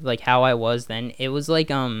me, like, how I was then, it was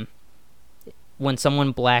like, when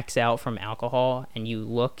someone blacks out from alcohol and you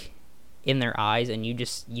look in their eyes and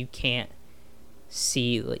you can't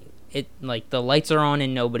see, like, it, like, the lights are on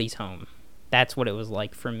and nobody's home. That's what it was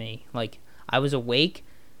like for me. Like, I was awake,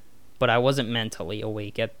 but I wasn't mentally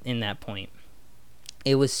awake in that point.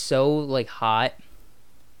 It was so, like, hot,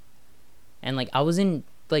 and like I was in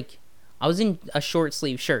a short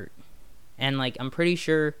sleeve shirt, and like I'm pretty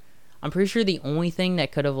sure the only thing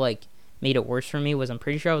that could have like made it worse for me was, I'm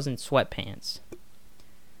pretty sure I was in sweatpants,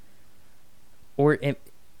 or it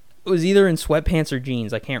was either in sweatpants or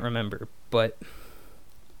jeans. I can't remember, but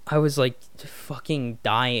I was like fucking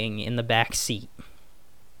dying in the back seat.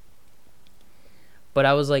 But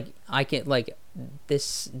I was like, I can, like,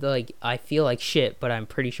 this, like, I feel like shit, but I'm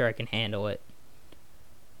pretty sure I can handle it.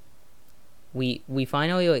 we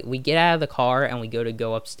finally, like, we get out of the car and we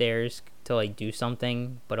go upstairs to, like, do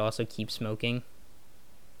something, but also keep smoking.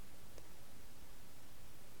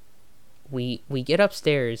 We get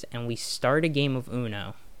upstairs and we start a game of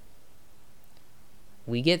Uno.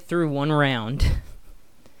 We get through one round,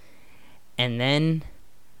 and then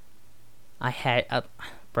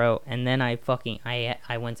and then I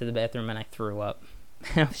went to the bathroom and I threw up.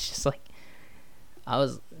 I was just like,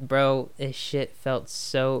 this shit felt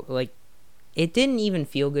so, like, it didn't even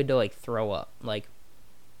feel good to, like, throw up. Like,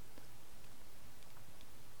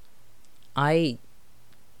 I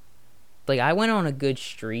went on a good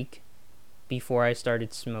streak before I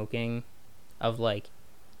started smoking of, like,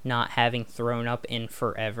 not having thrown up in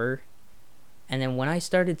forever. And then when I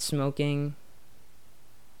started smoking,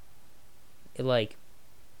 it, like,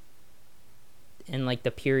 in, like,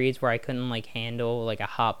 the periods where I couldn't, like, handle, like, a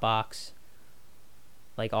hot box,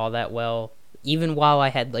 like, all that well, even while I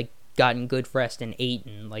had, like, gotten good rest and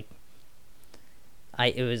eaten, like,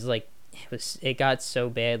 it got so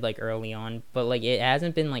bad, like, early on, but, like, it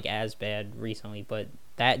hasn't been, like, as bad recently. But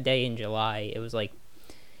that day in July, it was a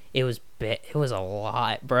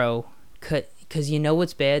lot, bro. Cause you know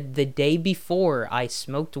what's bad? The day before, I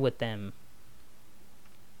smoked with them,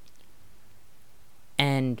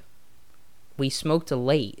 and we smoked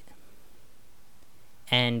late,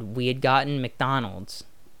 and we had gotten McDonald's.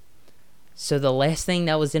 So the last thing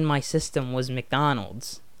that was in my system was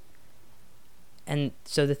McDonald's. And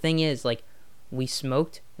so the thing is, like, we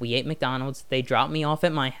smoked, we ate McDonald's, they dropped me off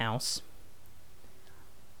at my house.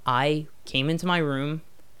 I came into my room,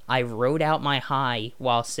 I wrote out my high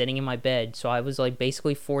while sitting in my bed, so I was, like,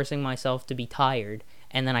 basically forcing myself to be tired.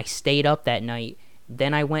 And then I stayed up that night,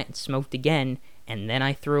 then I went and smoked again, and then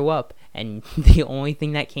I threw up, and the only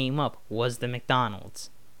thing that came up was the McDonald's.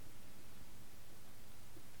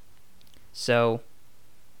 So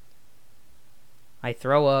I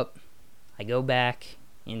throw up, I go back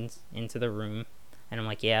into the room, and I'm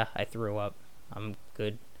like, yeah, I threw up, I'm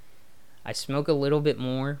good. I smoke a little bit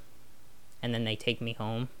more, and then they take me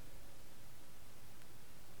home.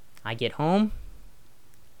 I get home,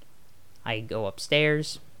 I go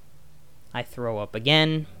upstairs, I throw up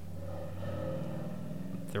again.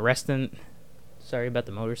 Sorry about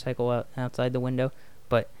the motorcycle outside the window,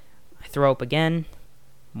 but I throw up again,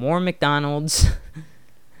 more McDonald's,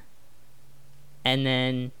 and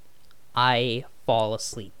then I fall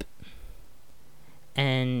asleep.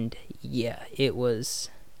 And yeah, it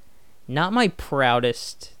was not my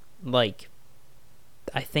proudest, like,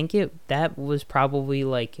 I think that was probably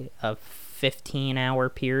like a 15-hour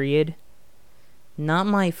period. Not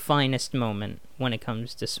my finest moment when it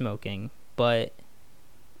comes to smoking, but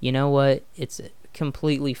you know what? It's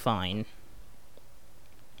completely fine.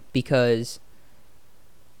 Because,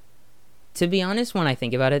 to be honest, when I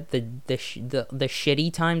think about it, the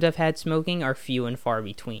shitty times I've had smoking are few and far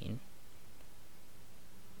between.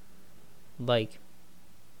 Like,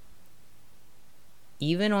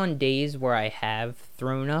 even on days where I have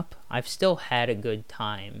thrown up, I've still had a good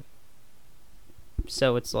time.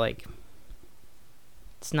 So it's like,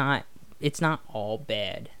 it's not all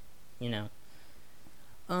bad, you know.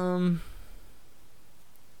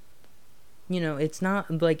 It's not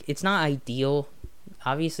ideal.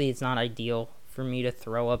 Obviously, it's not ideal for me to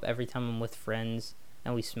throw up every time I'm with friends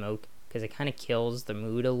and we smoke, because it kind of kills the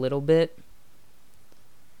mood a little bit.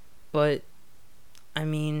 But, I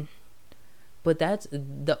mean, that's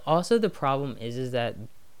the problem is that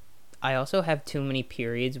I also have too many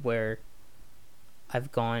periods where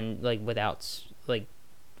I've gone, like, without, like,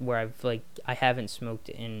 where I haven't smoked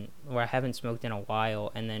in a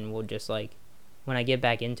while, and then we'll just, like, when I get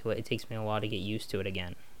back into it, it takes me a while to get used to it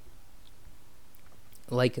again.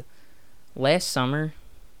 Like, last summer,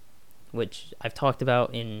 which I've talked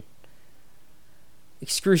about in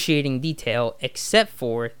excruciating detail, except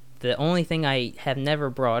for the only thing I have never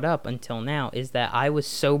brought up until now is that I was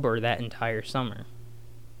sober that entire summer.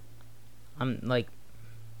 I'm, like,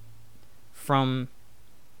 from...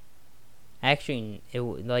 Actually,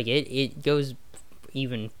 it goes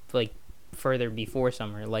even, like, further before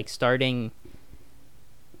summer. Like, starting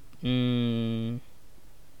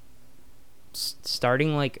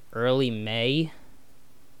like early May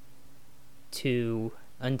to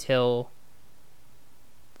until,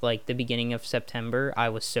 like, the beginning of September, I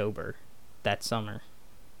was sober that summer,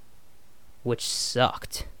 which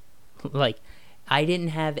sucked. Like, I didn't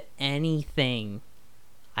have anything.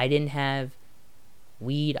 I didn't have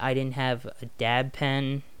weed, I didn't have a dab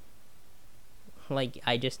pen. Like,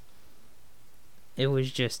 it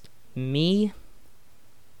was just me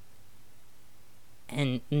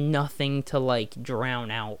and nothing to, like, drown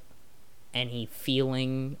out any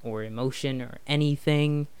feeling or emotion or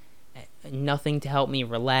anything, nothing to help me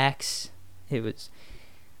relax. It was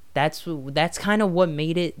that's kind of what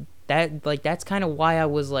made it that's kind of why I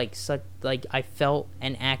was like such like I felt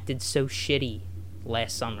and acted so shitty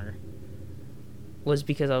last summer, was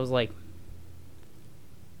because I was like,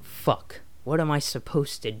 fuck, what am I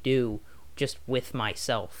supposed to do just with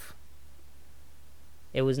myself?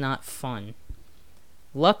 It was not fun.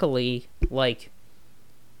 Luckily, like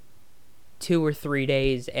 2 or 3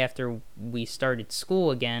 days after we started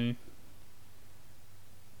school again,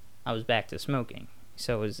 I was back to smoking.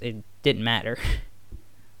 So it didn't matter.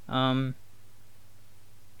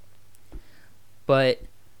 But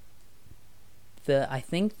I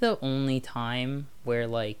think the only time where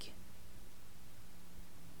like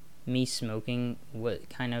me smoking what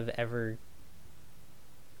kind of ever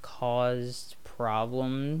caused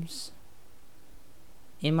problems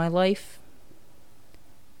in my life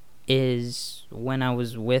is when I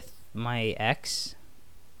was with my ex.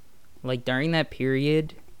 Like during that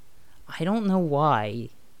period, I don't know why.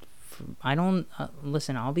 I don't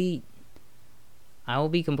listen. I will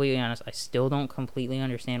be completely honest. I still don't completely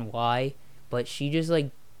understand why, but she just like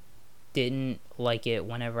didn't like it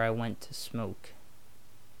whenever I went to smoke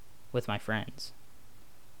with my friends.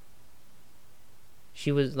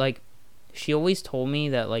 She was like, she always told me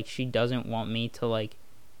that like she doesn't want me to like,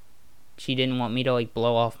 she didn't want me to like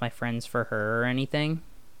blow off my friends for her or anything,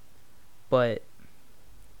 but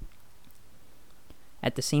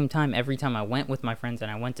at the same time, every time I went with my friends and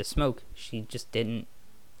I went to smoke, she just didn't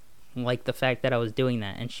like the fact that I was doing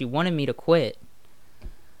that, and she wanted me to quit.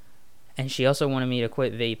 And she also wanted me to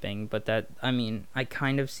quit vaping, but that, I mean, I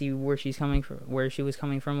kind of see where she was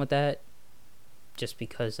coming from with that, just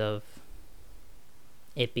because of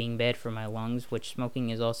it being bad for my lungs, which smoking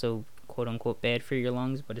is also quote unquote bad for your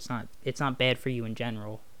lungs, but it's not bad for you in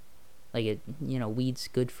general. Like it, weed's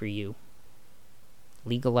good for you.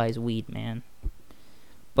 Legalize weed, man.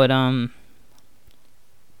 But I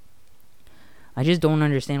just don't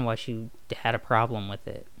understand why she had a problem with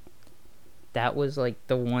it. That was like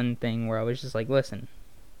the one thing where I was just like, listen,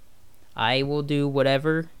 I will do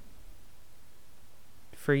whatever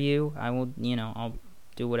for you. I'll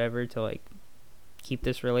do whatever to like keep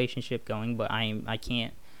this relationship going, but I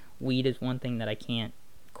can't. Weed is one thing that I can't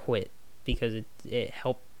quit because it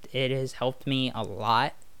has helped me a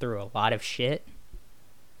lot through a lot of shit.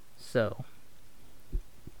 So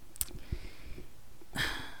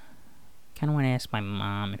kind of want to ask my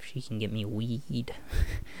mom if she can get me weed.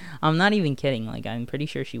 I'm not even kidding. Like, I'm pretty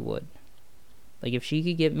sure she would. Like, if she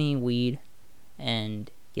could get me weed and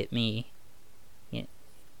get me,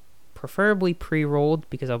 preferably pre-rolled,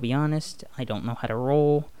 because I'll be honest, I don't know how to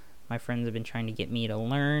roll. My friends have been trying to get me to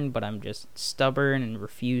learn, but I'm just stubborn and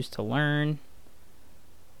refuse to learn.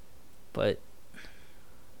 But,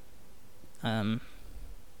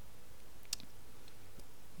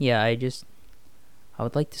 yeah, I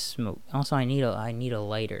would like to smoke. Also, I need a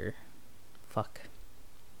lighter. Fuck.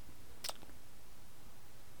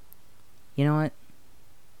 You know what?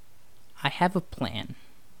 I have a plan.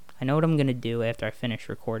 I know what I'm gonna do after I finish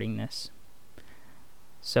recording this.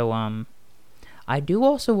 So, I do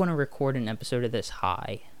also want to record an episode of this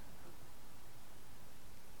high.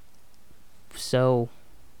 So,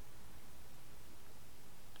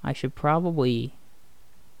 I should probably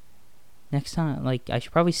next time, like, I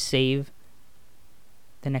should probably save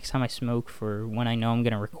the next time I smoke for when I know I'm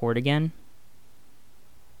gonna record again.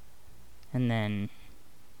 And then,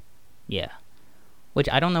 yeah. Which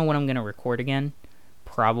I don't know when I'm gonna record again.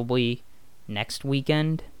 Probably next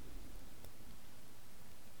weekend.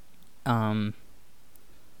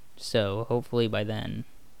 So hopefully by then.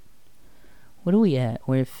 What are we at?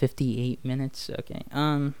 We're at 58 minutes. Okay.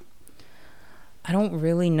 I don't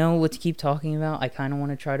really know what to keep talking about. I kind of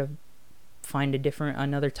want to try to find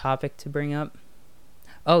another topic to bring up.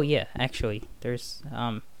 Oh yeah, actually, there's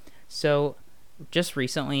so just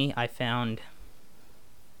recently I found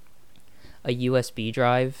a USB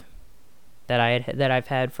drive that I've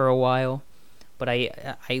had for a while, but I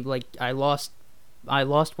lost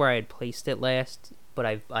where I had placed it last, but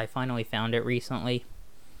I finally found it recently.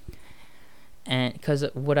 And because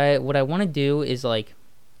what I want to do is like,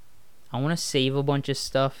 I want to save a bunch of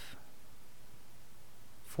stuff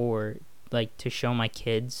for like to show my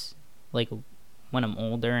kids, like when I'm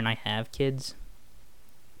older and I have kids.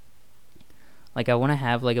 Like I want to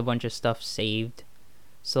have like a bunch of stuff saved.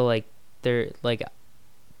 So like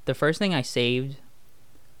the first thing I saved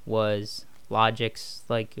was Logic's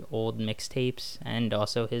like old mixtapes and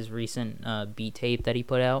also his recent beat tape that he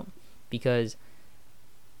put out, because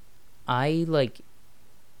I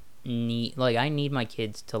need my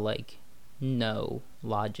kids to like know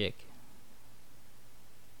Logic.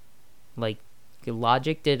 Like,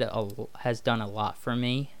 Logic has done a lot for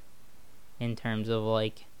me in terms of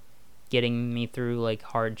like getting me through like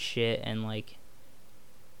hard shit and like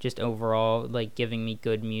just overall like giving me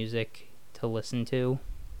good music to listen to.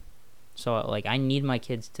 So like I need my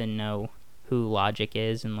kids to know who Logic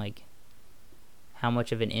is and like how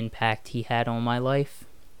much of an impact he had on my life.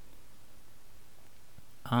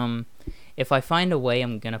 If I find a way,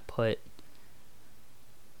 I'm gonna put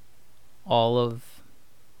all of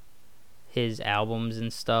his albums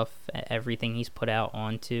and stuff, everything he's put out,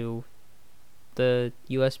 onto the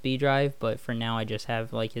USB drive, but for now I just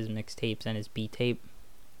have like his mixtapes and his beat tape.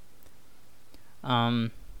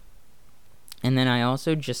 And then I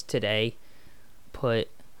also just today put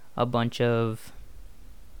a bunch of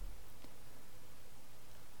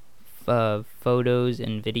photos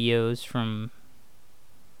and videos from,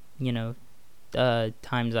 you know,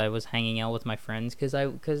 times I was hanging out with my friends, because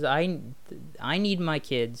I need my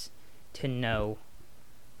kids to know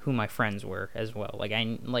who my friends were as well. Like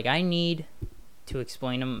I need to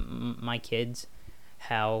explain to my kids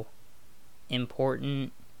how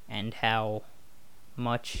important and how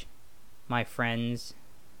much my friends,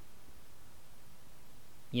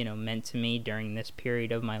 you know, meant to me during this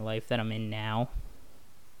period of my life that I'm in now.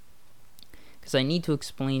 Because I need to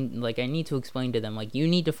explain to them, like, you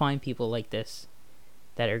need to find people like this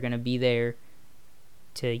that are going to be there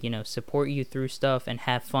to, you know, support you through stuff and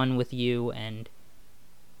have fun with you and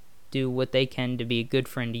do what they can to be a good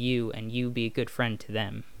friend to you and you be a good friend to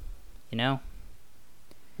them, you know?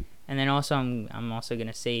 And then also I'm also going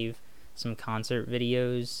to save some concert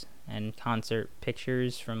videos and concert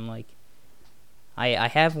pictures from, like, I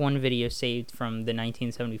have one video saved from the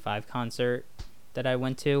 1975 concert that I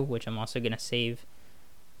went to, which I'm also going to save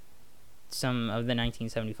some of the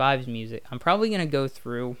 1975's music. I'm probably going to go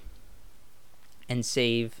through and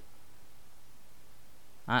save,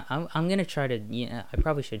 I'm going to try to, I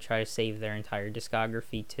probably should try to save their entire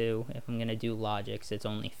discography too, if I'm going to do Logic's. It's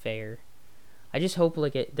only fair. I just hope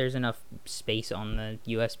like there's enough space on the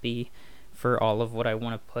USB for all of what I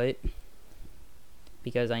want to put,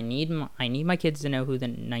 because I need my kids to know who the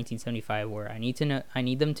 1975 were. I need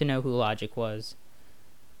them to know who Logic was.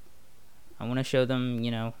 I want to show them, you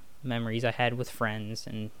know, memories I had with friends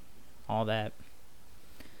and all that.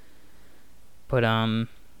 But I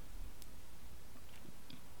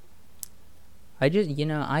just, you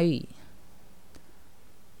know, I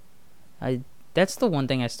that's the one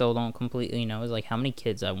thing I still don't completely know, is like how many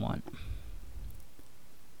kids I want.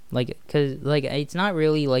 Like, cause like it's not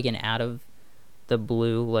really like an out of the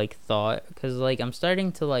blue like thought, cause like I'm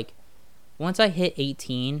starting to like, once I hit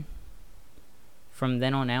 18, from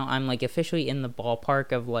then on out I'm like officially in the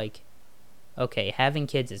ballpark of like, okay, having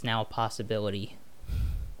kids is now a possibility,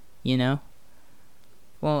 you know?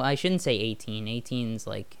 Well, I shouldn't say 18. 18's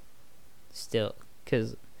like still,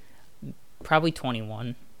 cause probably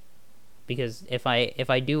 21, because if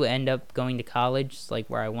I do end up going to college, like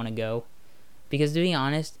where I want to go, because to be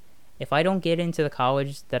honest, if I don't get into the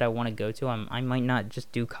college that I want to go to, I might not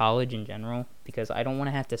just do college in general, because I don't want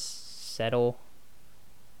to have to settle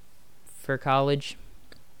for college.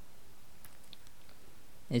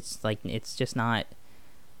 It's like, it's just not,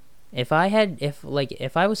 if I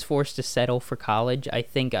was forced to settle for college, I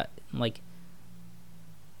think like,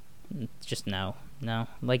 just no.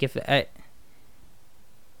 Like if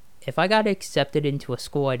I got accepted into a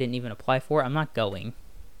school I didn't even apply for, I'm not going.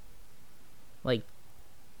 Like,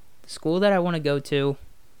 the school that I want to go to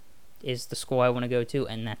is the school I want to go to,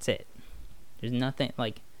 and that's it. There's nothing,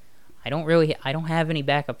 like, I don't have any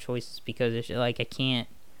backup choices, because it's like I can't,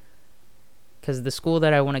 because the school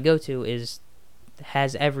that I want to go to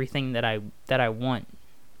has everything that I want.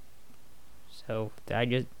 So I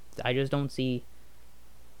just don't see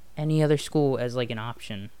any other school as like an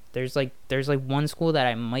option. There's like one school that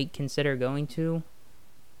I might consider going to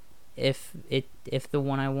if the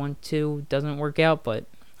one I want to doesn't work out, but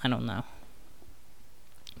I don't know.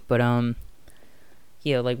 But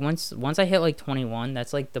yeah, like once I hit like 21,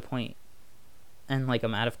 that's like the point, and like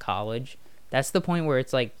I'm out of college. That's the point where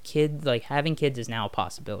it's like having kids is now a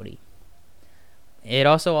possibility. It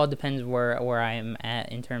also all depends where I am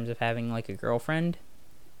at in terms of having like a girlfriend.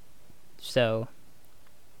 So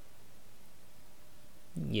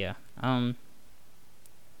yeah.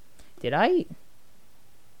 Did I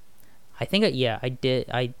think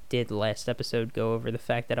I did last episode go over the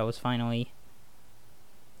fact that I was finally,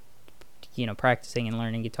 you know, practicing and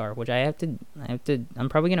learning guitar, which I'm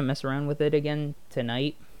probably going to mess around with it again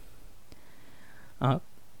tonight.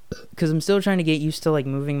 Cuz I'm still trying to get used to like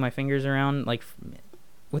moving my fingers around like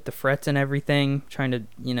with the frets and everything, trying to,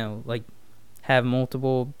 you know, like have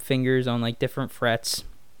multiple fingers on like different frets.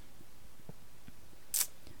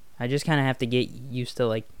 I just kind of have to get used to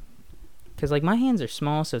like, because like my hands are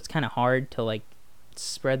small, so it's kind of hard to like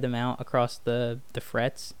spread them out across the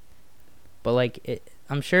frets. But like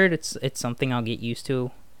I'm sure it's something I'll get used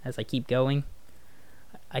to as I keep going.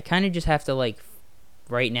 I kind of just have to like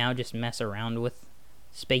right now just mess around with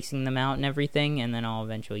spacing them out and everything, and then I'll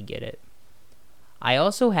eventually get it. I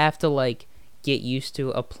also have to like get used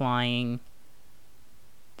to applying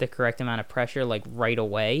the correct amount of pressure like right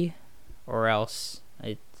away, or else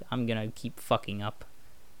I'm gonna keep fucking up.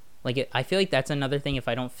 Like I feel like that's another thing. If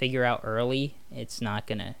I don't figure out early, it's not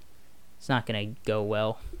gonna go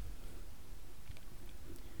well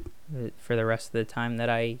for the rest of the time that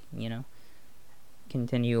I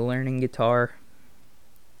continue learning guitar.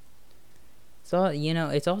 So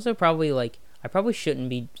it's also probably like I probably shouldn't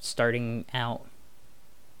be starting out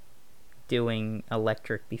doing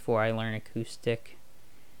electric before I learn acoustic,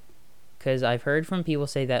 because I've heard from people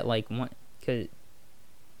say that like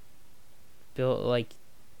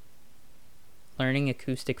learning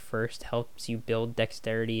acoustic first helps you build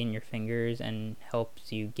dexterity in your fingers and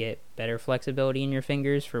helps you get better flexibility in your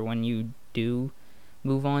fingers for when you do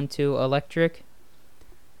move on to electric.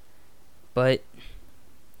 But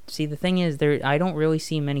see, the thing is, I don't really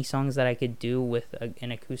see many songs that I could do with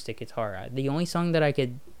an acoustic guitar. The only song that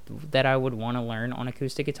I would want to learn on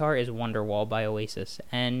acoustic guitar is Wonderwall by Oasis,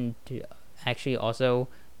 and actually also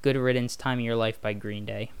Good Riddance, Time of Your Life by Green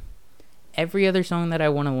Day. Every other song that I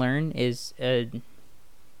want to learn is an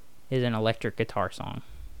electric guitar song.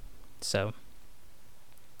 So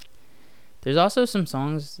there's also some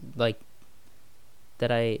songs like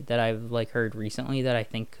that I've like heard recently that I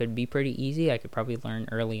think could be pretty easy. I could probably learn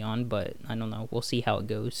early on, but I don't know. We'll see how it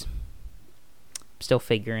goes. I'm still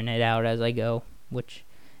figuring it out as I go, which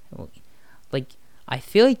like I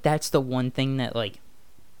feel like that's the one thing that like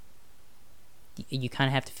you kind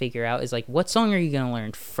of have to figure out is like, what song are you going to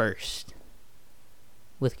learn first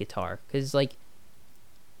with guitar? Because like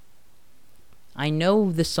I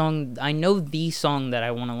know the song that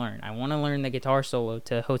I want to learn. I want to learn the guitar solo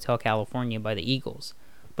to Hotel California by the Eagles.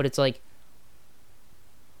 But it's like,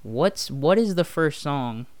 what is the first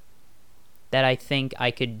song that I think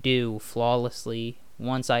I could do flawlessly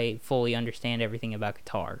once I fully understand everything about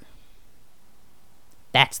guitar?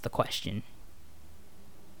 That's the question.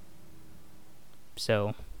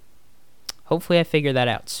 So hopefully I figure that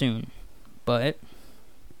out soon. But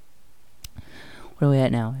what are we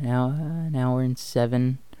at now? Now we're in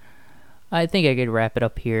 7. I think I could wrap it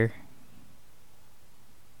up here.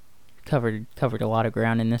 Covered a lot of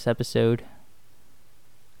ground in this episode.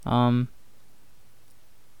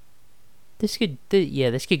 This could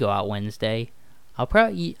go out Wednesday.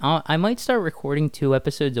 I might start recording 2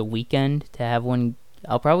 episodes a weekend to have one.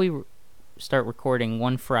 I'll probably start recording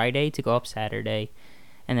one Friday to go up Saturday,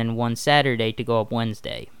 and then one Saturday to go up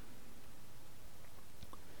Wednesday.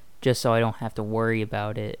 Just so I don't have to worry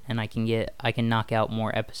about it, and I can knock out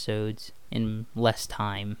more episodes in less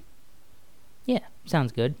time. Yeah,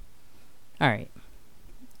 sounds good. All right,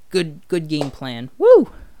 good game plan.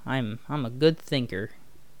 Woo! I'm a good thinker.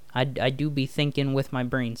 I do be thinking with my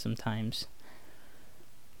brain sometimes.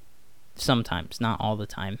 Sometimes, not all the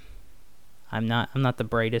time. I'm not the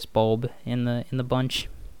brightest bulb in the bunch.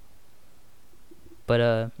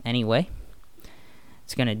 But anyway,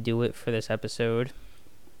 it's gonna do it for this episode.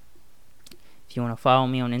 If you want to follow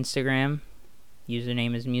me on Instagram,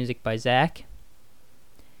 username is Music by Zach.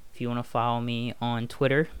 If you want to follow me on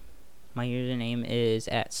Twitter, my username is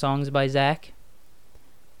 @SongsByZach.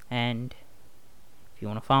 And if you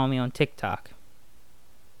want to follow me on TikTok,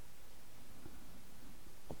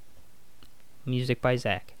 Music by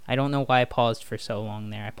Zach. I don't know why I paused for so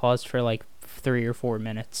long there. I paused for like 3 or 4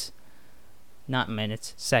 minutes. Not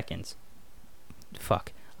minutes, seconds.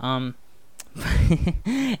 Fuck.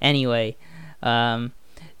 Anyway,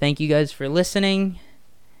 thank you guys for listening,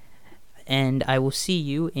 and I will see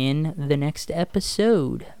you in the next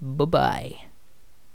episode. Bye-bye.